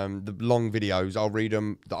the long videos. I'll read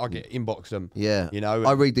them. I get inbox them. Yeah, you know.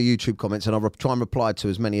 I read the YouTube comments and I try and reply to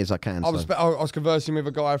as many as I can. I was conversing with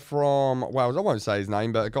a guy from Wales. I won't say his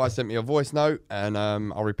name, but a guy sent me a voice note, and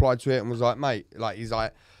I replied to it and was like, mate, he's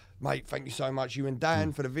like, mate, thank you so much, you and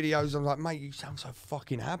Dan, for the videos. I'm like, mate, you sound so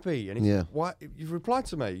fucking happy. And he's like, why? You've replied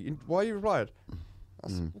to me. Why you replied? I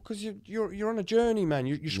said, because you're on a journey, man.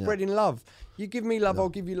 You're spreading love. You give me love, I'll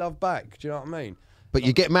give you love back. Do you know what I mean? But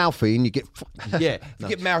you get mouthy and you get... you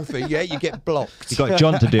get mouthy, you get blocked. You got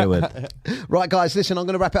John to deal with. Right, guys, listen, I'm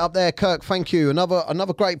going to wrap it up there. Kirk, thank you.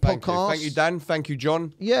 Another great podcast. Thank you, Dan. Thank you,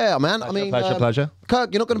 John. Yeah, man. Pleasure.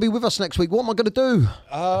 Kirk, you're not going to be with us next week. What am I going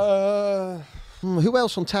to do? Who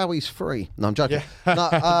else on Towie's free? No, I'm joking.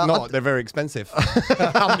 Yeah. No, they're very expensive.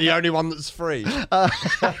 I'm the only one that's free. No,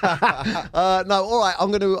 all right. I'm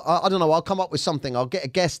going to, I don't know, I'll come up with something. I'll get a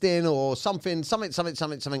guest in or something.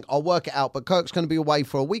 I'll work it out. But Kirk's going to be away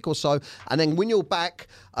for a week or so. And then when you're back,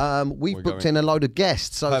 we've booked in a load of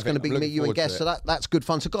guests. So it's going to be me, you and guests. So that's good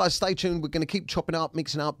fun. So guys, stay tuned. We're going to keep chopping up,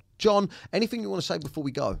 mixing up. John, anything you want to say before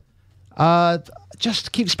we go?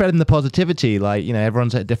 Just keep spreading the positivity. Like, you know,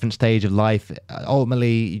 everyone's at a different stage of life.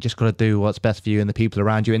 Ultimately, you just got to do what's best for you and the people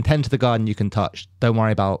around you, and tend to the garden you can touch. Don't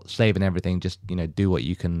worry about saving everything. Just, you know, do what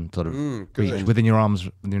you can sort of reach within your arms,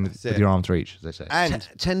 with your arms reach, as they say. And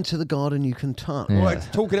tend to the garden you can touch. Yeah. Well,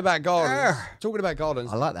 talking about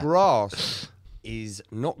gardens, I like that. Grass is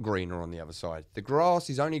not greener on the other side. The grass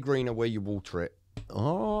is only greener where you water it.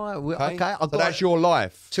 All right. Okay. So that's your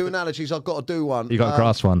life. Two analogies. I've got to do one. You got a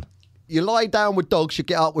grass one. You lie down with dogs, you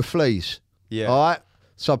get up with fleas. Yeah. All right?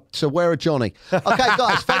 So wear a Johnny. Okay,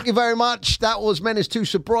 guys, thank you very much. That was Menace to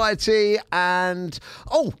Sobriety. And,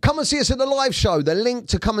 come and see us at the live show. The link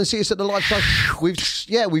to come and see us at the live show.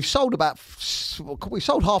 We've sold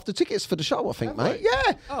half the tickets for the show, I think, mate.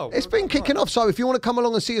 Yeah. It's been kicking off. So if you want to come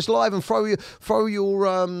along and see us live and throw your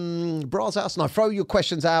bras out, throw your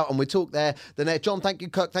questions out and we talk there. Then John, thank you.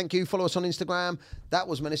 Kirk, thank you. Follow us on Instagram. That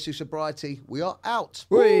was Menace to Sobriety. We are out.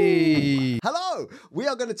 Whee! Hello. We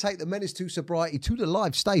are going to take the Menace to Sobriety to the live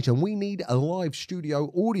live stage, and we need a live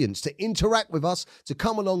studio audience to interact with us, to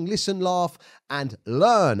come along, listen, laugh, and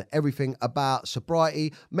learn everything about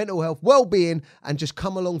sobriety, mental health, well-being, and just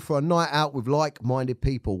come along for a night out with like-minded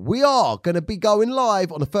people. We are going to be going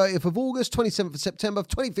live on the 30th of August, 27th of September,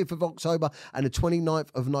 25th of October, and the 29th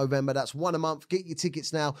of November. That's one a month. Get your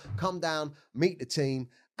tickets now. Come down, meet the team,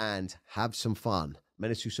 and have some fun.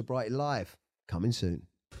 Menace to Sobriety Live, coming soon.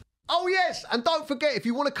 Oh, yes, and don't forget, if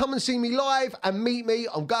you want to come and see me live and meet me,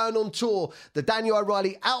 I'm going on tour. The Daniel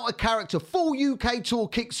O'Reilly Out of Character full UK tour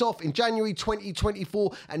kicks off in January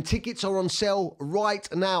 2024, and tickets are on sale right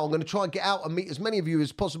now. I'm going to try and get out and meet as many of you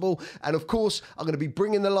as possible, and of course, I'm going to be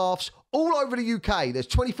bringing the laughs all over the UK. There's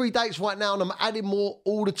 23 dates right now, and I'm adding more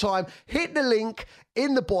all the time. Hit the link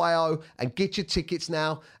in the bio and get your tickets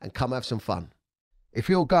now and come have some fun. If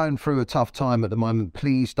you're going through a tough time at the moment,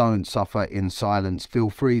 please don't suffer in silence. Feel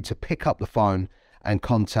free to pick up the phone and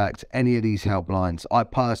contact any of these helplines. I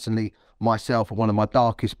personally, myself, at one of my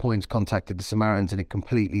darkest points, contacted the Samaritans, and it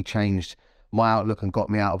completely changed my outlook and got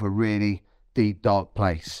me out of a really deep, dark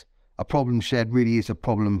place. A problem shared really is a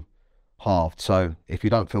problem halved. So if you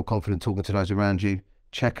don't feel confident talking to those around you,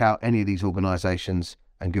 check out any of these organisations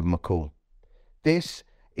and give them a call. This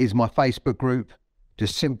is my Facebook group.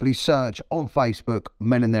 Just simply search on Facebook,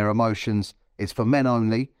 Men and Their Emotions. It's for men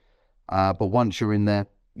only, but once you're in there,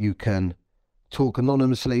 you can talk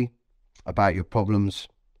anonymously about your problems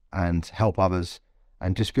and help others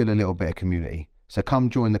and just feel a little bit of community. So come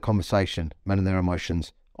join the conversation, Men and Their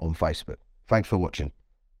Emotions, on Facebook. Thanks for watching.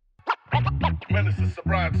 Menace to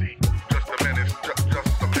sobriety. Just a menace.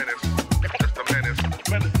 Just a menace. Just a menace.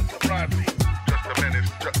 Menace to sobriety. Just a menace.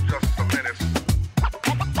 Just a menace.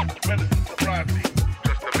 Menace to sobriety.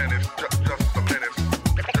 Just a menace. Just a menace.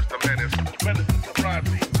 Just a menace. Menace to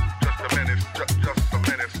sobriety.